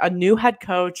with a new head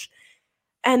coach.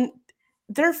 And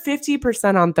they're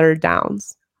 50% on third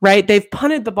downs, right? They've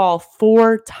punted the ball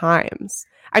 4 times.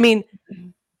 I mean,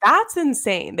 that's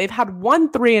insane. They've had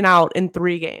 1 3-and-out in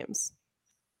 3 games.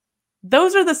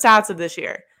 Those are the stats of this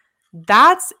year.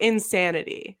 That's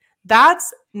insanity.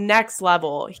 That's next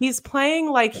level. He's playing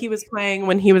like he was playing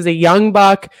when he was a young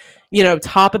buck,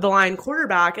 top of the line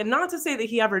quarterback. And not to say that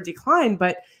he ever declined,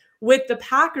 but with the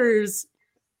Packers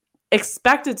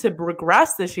expected to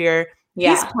regress this year,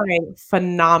 he's playing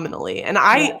phenomenally. And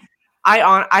I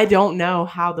don't know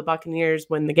how the Buccaneers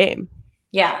win the game.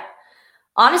 Yeah.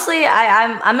 Honestly,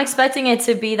 I'm expecting it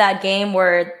to be that game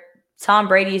where Tom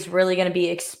Brady's really going to be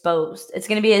exposed. It's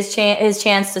going to be his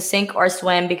chance to sink or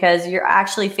swim, because you're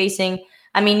actually facing.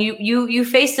 I mean, you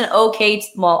faced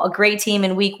a great team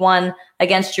in week 1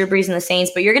 against Drew Brees and the Saints,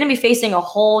 but you're going to be facing a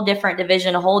whole different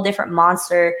division, a whole different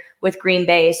monster with Green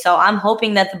Bay. So I'm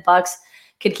hoping that the Bucs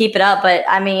could keep it up. But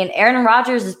I mean, Aaron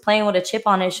Rodgers is playing with a chip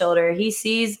on his shoulder. He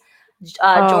sees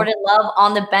Jordan Love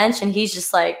on the bench, and he's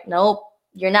just like, nope,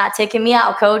 you're not taking me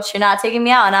out, coach. You're not taking me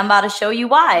out, and I'm about to show you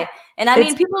why. And I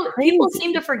mean, people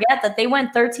seem to forget that they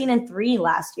went 13-3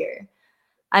 last year.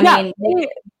 I mean,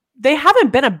 they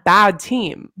haven't been a bad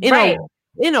team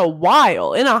in a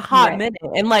while, in a hot minute.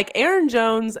 And like, Aaron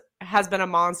Jones has been a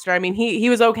monster. I mean, he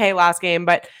was okay last game,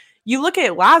 but you look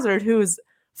at Lazard, who's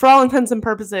for all intents and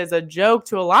purposes a joke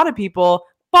to a lot of people,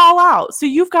 ball out. So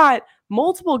you've got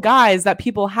multiple guys that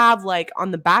people have like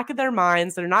on the back of their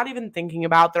minds. They're not even thinking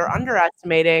about, they're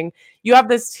underestimating. You have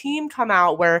this team come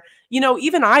out where,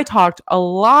 even I talked a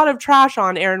lot of trash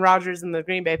on Aaron Rodgers and the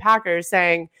Green Bay Packers,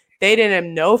 saying they did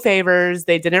him no favors.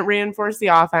 They didn't reinforce the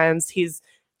offense. He's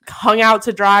hung out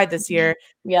to dry this year.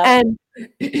 Yeah. And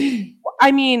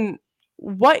I mean,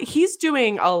 what he's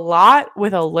doing a lot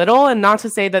with a little, and not to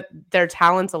say that their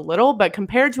talent's a little, but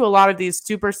compared to a lot of these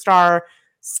superstar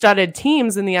studded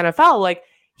teams in the NFL, like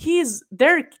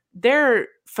they're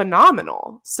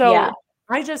phenomenal. So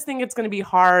I just think it's going to be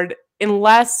hard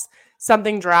unless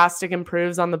something drastic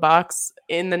improves on the Bucs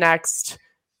in the next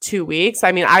 2 weeks.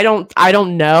 I mean, I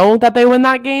don't know that they win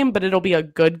that game, but it'll be a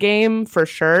good game for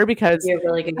sure, because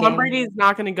Tom Brady's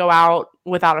not going to go out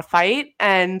without a fight.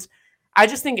 And I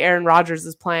just think Aaron Rodgers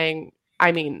is playing,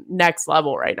 I mean, next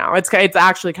level right now. It's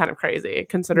actually kind of crazy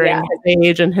considering his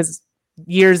age and his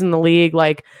years in the league.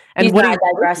 Like, and he's not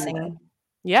digressing.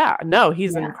 Yeah, no,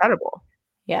 he's incredible.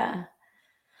 Yeah.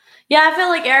 Yeah, I feel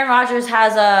like Aaron Rodgers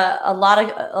has a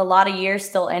lot of years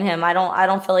still in him. I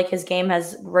don't feel like his game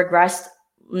has regressed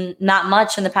not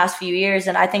much in the past few years,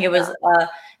 and I think it was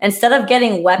instead of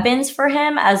getting weapons for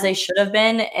him as they should have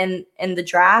been in the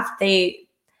draft, they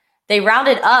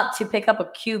rounded up to pick up a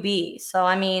QB. So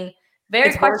I mean,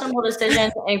 very questionable decision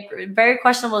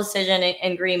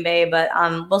in Green Bay, but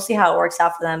we'll see how it works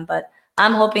out for them. But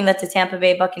I'm hoping that the Tampa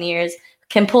Bay Buccaneers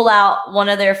can pull out one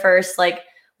of their first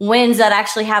wins that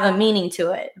actually have a meaning to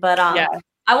it. But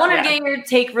I wanted to get your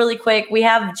take really quick. We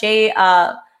have Jay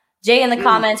in the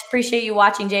comments. Appreciate you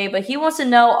watching, Jay. But he wants to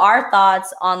know our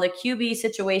thoughts on the QB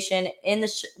situation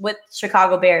with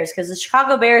Chicago Bears, because the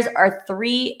Chicago Bears are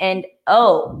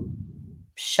 3-0.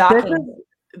 Shocking. This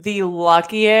is the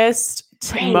luckiest,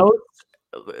 most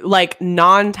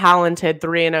non-talented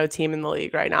 3-0 team in the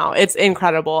league right now. It's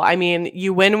incredible. I mean,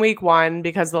 you win week 1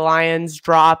 because the Lions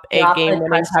drop a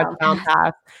game-winning touchdown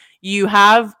pass. You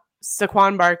have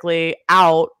Saquon Barkley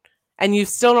out, and you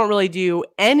still don't really do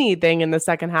anything in the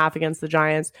second half against the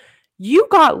Giants. You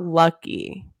got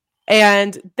lucky.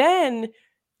 And then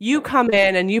you come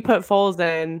in and you put Foles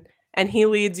in, and he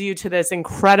leads you to this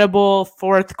incredible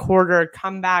fourth quarter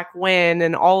comeback win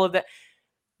and all of that.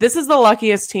 This is the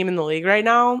luckiest team in the league right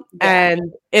now. Yeah.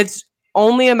 And it's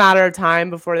only a matter of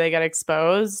time before they get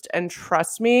exposed. And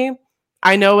trust me,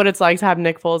 I know what it's like to have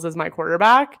Nick Foles as my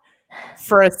quarterback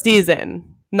for a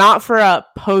season. not for a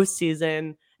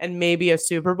postseason and maybe a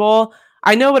Super Bowl.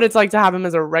 I know what it's like to have him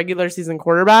as a regular season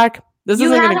quarterback. This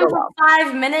isn't going to go well.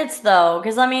 5 minutes though,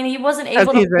 because I mean he wasn't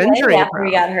able to play after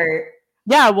he got hurt.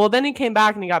 Yeah, well then he came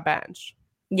back and he got benched.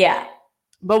 Yeah.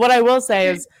 But what I will say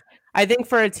is, I think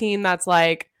for a team that's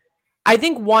like, I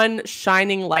think one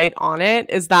shining light on it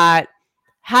is that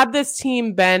had this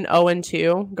team been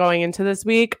 0-2 going into this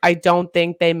week, I don't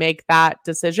think they make that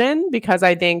decision, because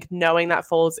I think knowing that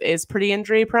Foles is pretty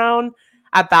injury prone,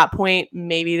 at that point,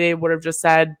 maybe they would have just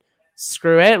said,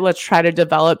 screw it, let's try to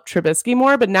develop Trubisky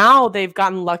more. But now they've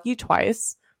gotten lucky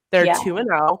twice. They're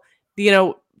 2-0. You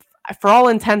know, for all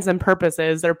intents and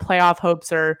purposes, their playoff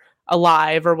hopes are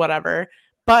alive or whatever.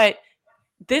 But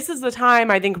this is the time,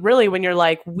 I think, really, when you're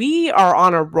like, we are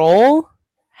on a roll.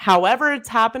 However it's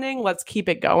happening, let's keep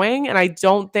it going. And I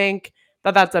don't think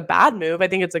that that's a bad move. I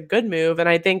think it's a good move. And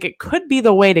I think it could be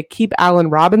the way to keep Allen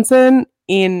Robinson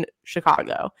in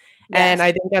Chicago. Yes. And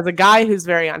I think as a guy who's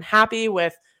very unhappy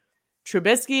with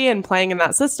Trubisky and playing in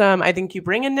that system, I think you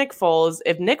bring in Nick Foles.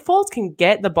 If Nick Foles can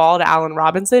get the ball to Allen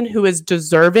Robinson, who is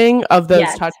deserving of those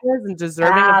touches and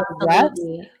deserving of the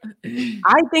reps,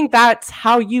 I think that's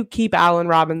how you keep Allen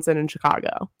Robinson in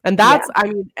Chicago. And that's, I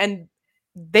mean, and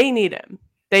they need him.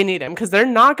 They need him because they're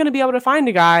not going to be able to find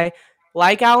a guy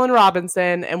like Allen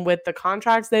Robinson. And with the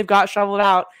contracts they've got shoveled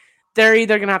out, they're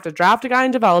either going to have to draft a guy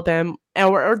and develop him,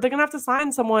 or they're going to have to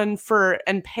sign someone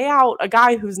and pay out a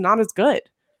guy who's not as good.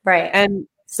 Right. And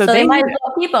so they might as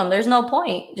well keep him. There's no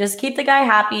point. Just keep the guy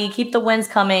happy. Keep the wins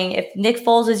coming. If Nick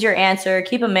Foles is your answer,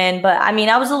 keep him in. But I mean,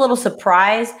 I was a little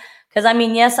surprised because I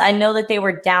mean, yes, I know that they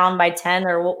were down by 10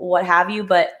 or what have you,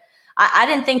 but I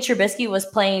didn't think Trubisky was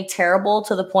playing terrible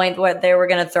to the point where they were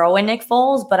going to throw in Nick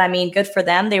Foles. But I mean, good for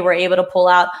them. They were able to pull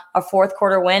out a fourth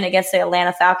quarter win against the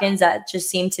Atlanta Falcons that just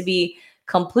seemed to be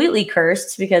completely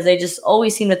cursed because they just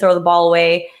always seem to throw the ball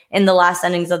away in the last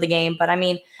innings of the game. But I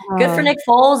mean, good for Nick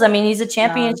Foles. I mean, he's a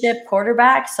championship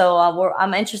quarterback. So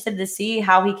I'm interested to see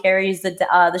how he carries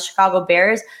the Chicago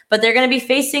Bears. But they're going to be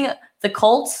facing the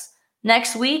Colts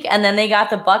next week. And then they got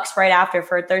the Bucs right after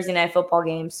for a Thursday night football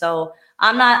game. So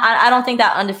I don't think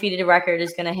that undefeated record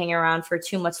is going to hang around for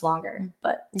too much longer.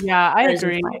 But yeah, I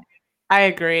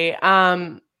agree.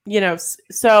 You know,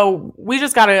 so we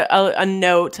just got a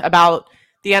note about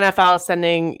the NFL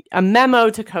sending a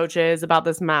memo to coaches about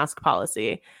this mask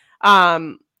policy.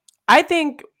 I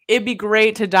think it'd be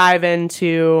great to dive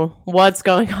into what's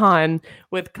going on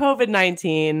with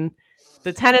COVID-19,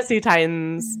 the Tennessee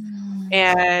Titans,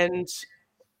 and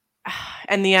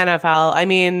the NFL. I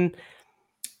mean,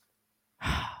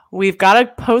 we've got a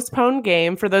postponed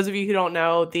game. For those of you who don't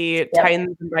know, the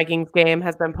Titans and Vikings game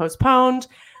has been postponed.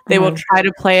 They will try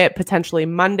to play it potentially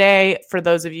Monday. For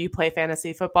those of you who play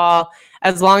fantasy football,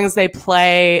 as long as they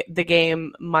play the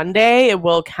game Monday, it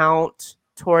will count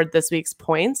toward this week's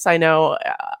points. I know,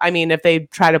 I mean, if they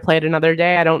try to play it another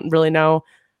day, I don't really know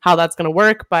how that's going to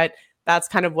work, but that's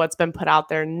kind of what's been put out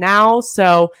there now.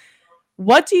 So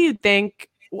what do you think?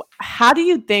 How do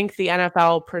you think the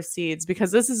NFL proceeds?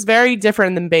 Because this is very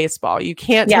different than baseball. You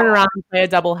can't turn around and play a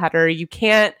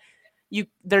doubleheader.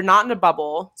 They're not in a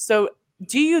bubble. So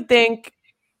do you think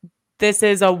this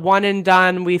is a one and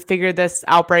done, we figure this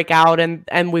outbreak out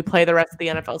and we play the rest of the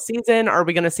NFL season? Or are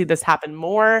we going to see this happen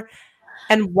more?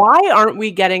 And why aren't we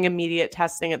getting immediate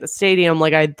testing at the stadium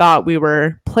like I thought we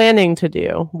were planning to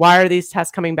do? Why are these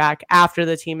tests coming back after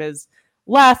the team is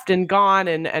left and gone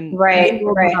and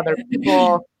with other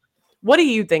people? What do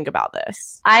you think about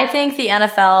this? I think the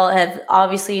NFL have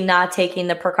obviously not taken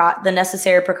the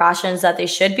necessary precautions that they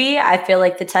should be. I feel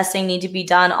like the testing need to be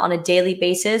done on a daily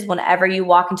basis whenever you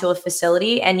walk into a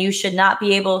facility, and you should not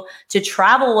be able to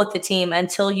travel with the team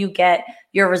until you get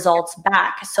your results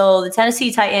back. So the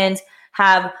Tennessee Titans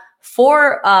have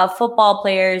 4 football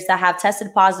players that have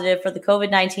tested positive for the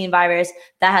COVID-19 virus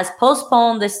that has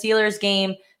postponed the Steelers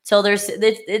game till they're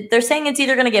saying it's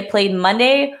either going to get played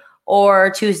Monday or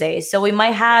Tuesday. So we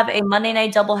might have a Monday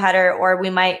night doubleheader, or we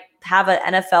might have an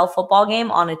NFL football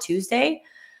game on a Tuesday,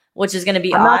 which is going to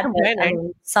be odd,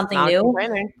 something new.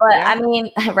 But I mean,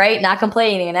 right? Not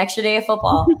complaining, an extra day of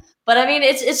football. But I mean,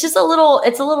 it's just a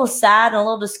little sad and a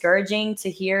little discouraging to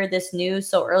hear this news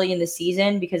so early in the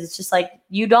season, because it's just like,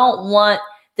 you don't want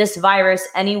this virus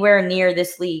anywhere near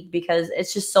this league because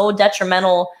it's just so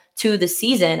detrimental to the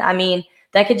season. I mean,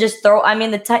 that could just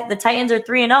the Titans are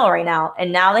 3-0 right now,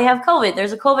 and now they have COVID.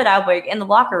 There's a COVID outbreak in the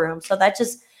locker room. So that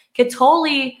just could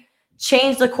totally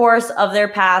change the course of their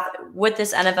path with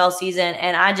this NFL season.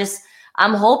 And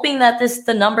I'm hoping that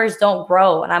the numbers don't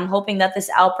grow, and I'm hoping that this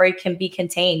outbreak can be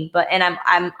contained.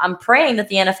 I'm praying that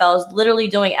the NFL is literally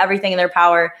doing everything in their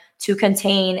power to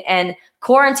contain and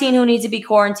quarantine who needs to be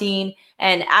quarantined.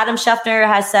 And Adam Schefter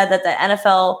has said that the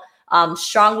NFL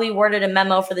strongly worded a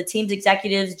memo for the team's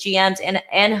executives, GMs,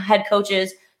 and head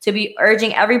coaches to be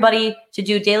urging everybody to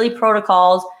do daily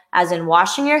protocols, as in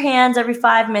washing your hands every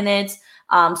 5 minutes,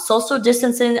 social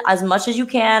distancing as much as you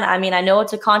can. I mean, I know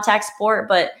it's a contact sport,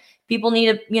 but people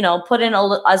need to, put in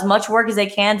as much work as they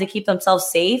can to keep themselves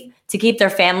safe, to keep their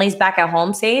families back at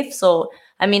home safe. So,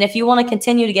 I mean, if you want to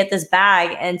continue to get this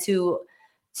bag and to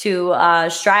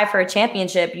strive for a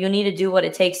championship, you need to do what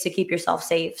it takes to keep yourself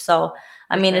safe. So,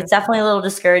 I mean, It's definitely a little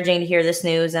discouraging to hear this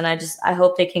news, and I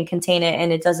hope they can contain it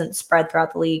and it doesn't spread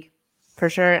throughout the league. For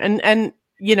sure. And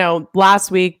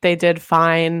last week they did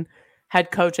fine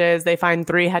head coaches. They fined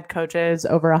 3 head coaches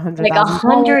over $100,000. Like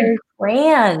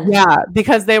 $100,000. Yeah,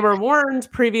 because they were warned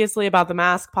previously about the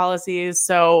mask policies,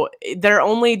 so they're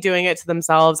only doing it to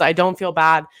themselves. I don't feel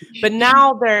bad, but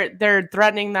now they're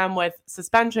threatening them with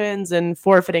suspensions and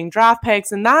forfeiting draft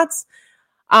picks, and that's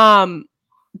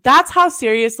how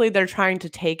seriously they're trying to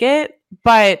take it.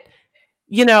 But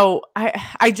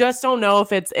I just don't know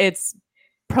if it's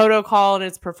protocol and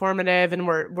it's performative and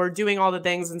we're doing all the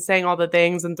things and saying all the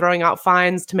things and throwing out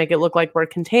fines to make it look like we're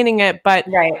containing it, but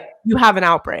you have an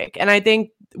outbreak. And I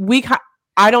think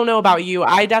I don't know about you,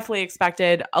 I definitely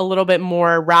expected a little bit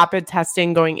more rapid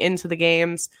testing going into the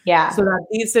games, so that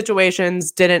these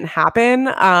situations didn't happen,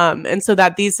 and so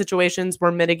that these situations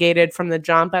were mitigated from the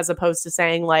jump, as opposed to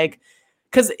saying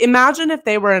because imagine if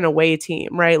they were an away team,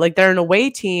 right? Like they're an away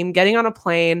team getting on a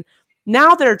plane,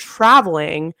 now they're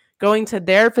traveling, going to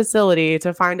their facility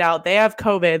to find out they have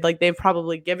COVID. Like they've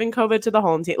probably given COVID to the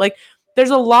home team. Like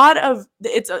there's a lot of,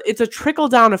 it's a trickle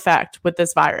down effect with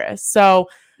this virus. So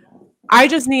I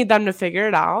just need them to figure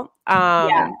it out.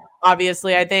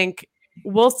 Obviously I think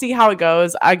we'll see how it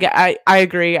goes. I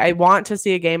agree. I want to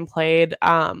see a game played.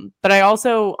 But I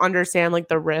also understand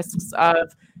the risks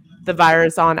of the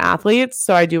virus on athletes.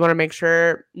 So I do want to make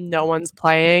sure no one's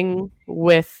playing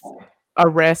with a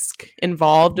risk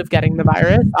involved of getting the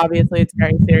virus. Obviously, it's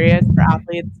very serious for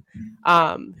athletes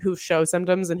who show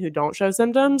symptoms and who don't show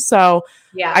symptoms. So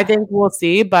I think we'll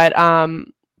see. But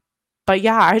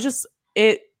yeah,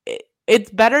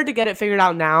 it's better to get it figured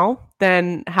out now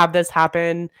than have this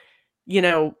happen,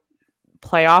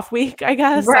 playoff week, I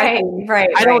guess. Right.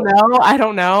 I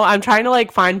don't know. I'm trying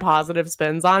to find positive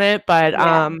spins on it, but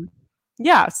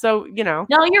yeah, so No,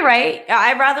 you're right.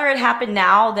 I'd rather it happen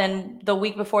now than the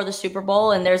week before the Super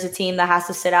Bowl and there's a team that has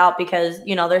to sit out because,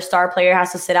 their star player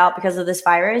has to sit out because of this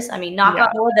virus. I mean, knock on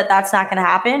wood that's not going to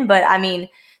happen, but I mean,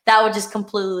 that would just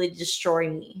completely destroy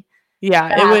me.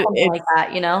 Yeah, it would like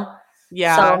that,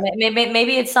 Yeah. So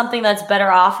maybe it's something that's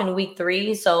better off in week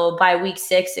 3. So by week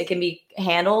 6, it can be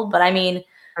handled. But I mean,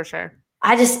 for sure.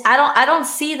 I don't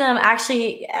see them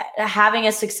actually having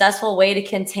a successful way to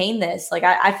contain this.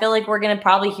 I feel like we're going to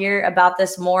probably hear about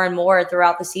this more and more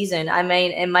throughout the season. I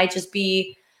mean, it might just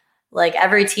be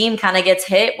every team kind of gets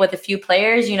hit with a few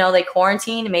players, they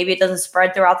quarantine. Maybe it doesn't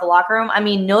spread throughout the locker room. I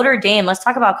mean, Notre Dame, let's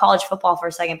talk about college football for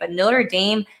a second, but Notre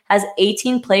Dame has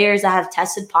 18 players that have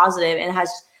tested positive and has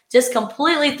just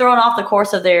completely thrown off the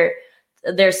course of their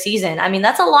season. I mean,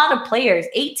 that's a lot of players.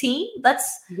 18.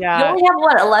 You only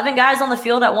have 11 guys on the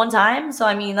field at one time. So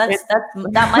I mean, that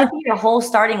might be your whole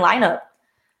starting lineup.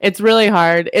 It's really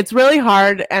hard.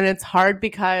 And it's hard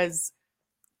because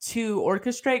to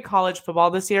orchestrate college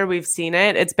football this year, we've seen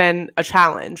it. It's been a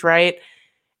challenge, right?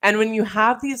 And when you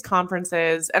have these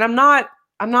conferences, and I'm not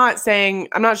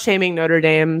shaming Notre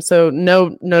Dame, so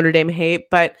no Notre Dame hate,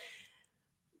 but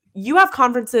you have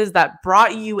conferences that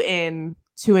brought you in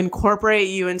to incorporate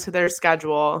you into their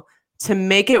schedule, to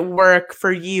make it work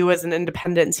for you as an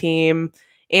independent team.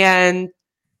 And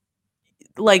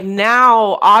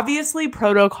now, obviously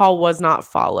protocol was not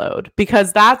followed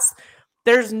because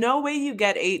there's no way you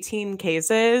get 18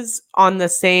 cases on the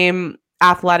same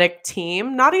athletic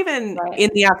team, not even in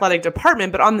the athletic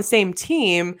department, but on the same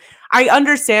team. I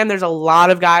understand there's a lot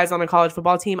of guys on a college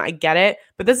football team. I get it,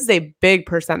 but this is a big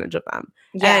percentage of them.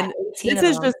 Yeah,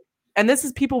 and this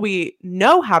is people we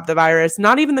know have the virus,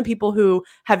 not even the people who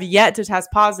have yet to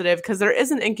test positive, because there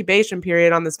is an incubation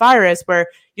period on this virus where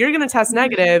you're going to test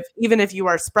negative even if you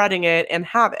are spreading it and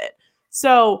have it.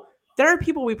 So there are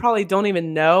people we probably don't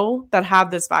even know that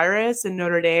have this virus in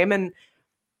Notre Dame, and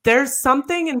there's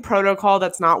something in protocol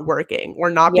that's not working or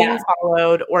not being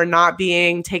followed or not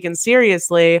being taken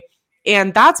seriously.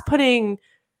 And that's putting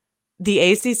the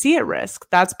ACC at risk.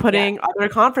 That's putting other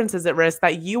conferences at risk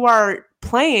that you are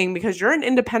playing because you're an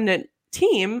independent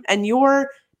team, and you're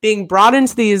being brought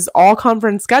into these all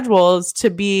conference schedules to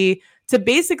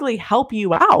basically help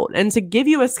you out and to give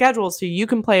you a schedule so you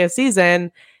can play a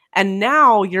season. And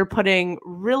now you're putting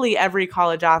really every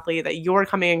college athlete that you're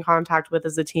coming in contact with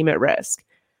as a team at risk.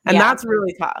 And that's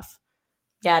really tough.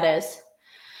 Yeah, it is.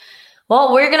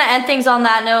 Well, we're going to end things on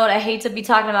that note. I hate to be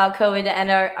talking about COVID to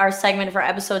end our segment for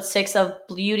episode 6 of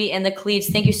Beauty and the Cleats.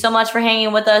 Thank you so much for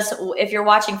hanging with us. If you're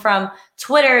watching from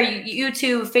Twitter,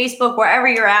 YouTube, Facebook, wherever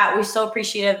you're at, we're so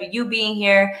appreciative of you being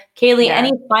here. Kaylee,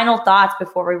 any final thoughts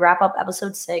before we wrap up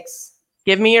episode 6?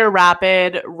 Give me your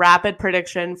rapid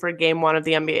prediction for game 1 of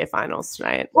the NBA Finals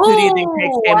tonight. Ooh, who do you think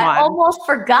takes game 1? I almost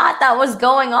forgot that was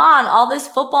going on. All this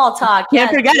football talk.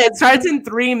 Can't forget it. Starts in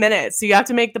 3 minutes. So you have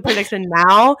to make the prediction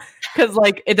now because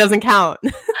it doesn't count.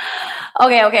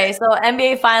 Okay. So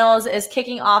NBA Finals is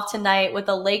kicking off tonight with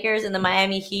the Lakers and the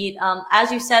Miami Heat.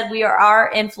 As you said, we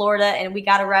are in Florida and we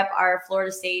got to rep our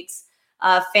Florida State's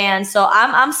fans. So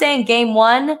I'm saying game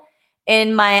 1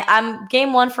 I'm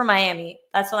game 1 for Miami.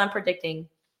 That's what I'm predicting.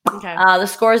 Okay. The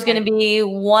score is going to be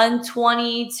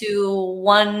 120 to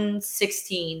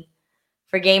 116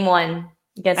 for game 1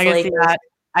 against the Lakers. See that.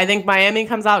 I think Miami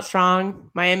comes out strong.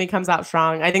 I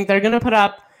think they're going to put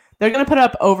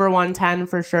up over 110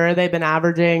 for sure. They've been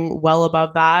averaging well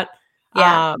above that.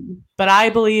 Yeah. But I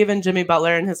believe in Jimmy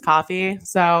Butler and his coffee.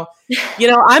 So,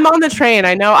 I'm on the train.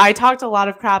 I know I talked a lot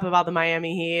of crap about the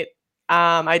Miami Heat.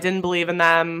 I didn't believe in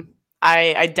them.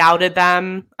 I doubted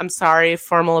them. I'm sorry.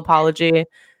 Formal apology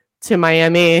to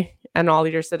Miami and all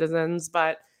your citizens.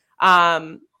 But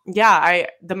the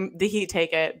Heat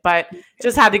take it. But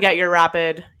just had to get your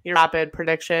rapid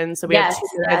prediction. So we have 2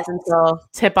 minutes until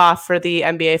tip off for the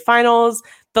NBA Finals,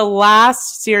 the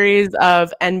last series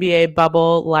of NBA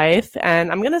bubble life.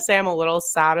 And I'm gonna say I'm a little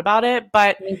sad about it,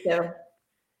 but me too.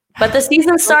 But the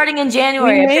season's starting in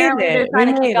January. Apparently, they're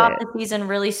trying to kick off the season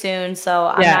really soon, so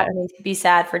I'm not going to be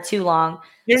sad for too long.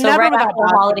 So right after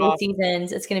the holiday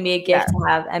seasons, it's going to be a gift to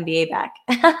have NBA back.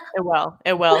 It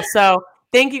will. So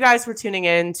thank you guys for tuning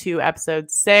in to episode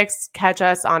 6. Catch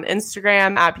us on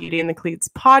Instagram at Beauty and the Cleats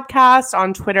Podcast,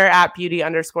 on Twitter at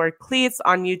Beauty_Cleats,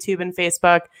 on YouTube and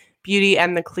Facebook, Beauty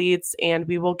and the Cleats, and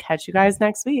we will catch you guys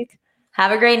next week.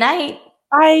 Have a great night.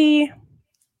 Bye.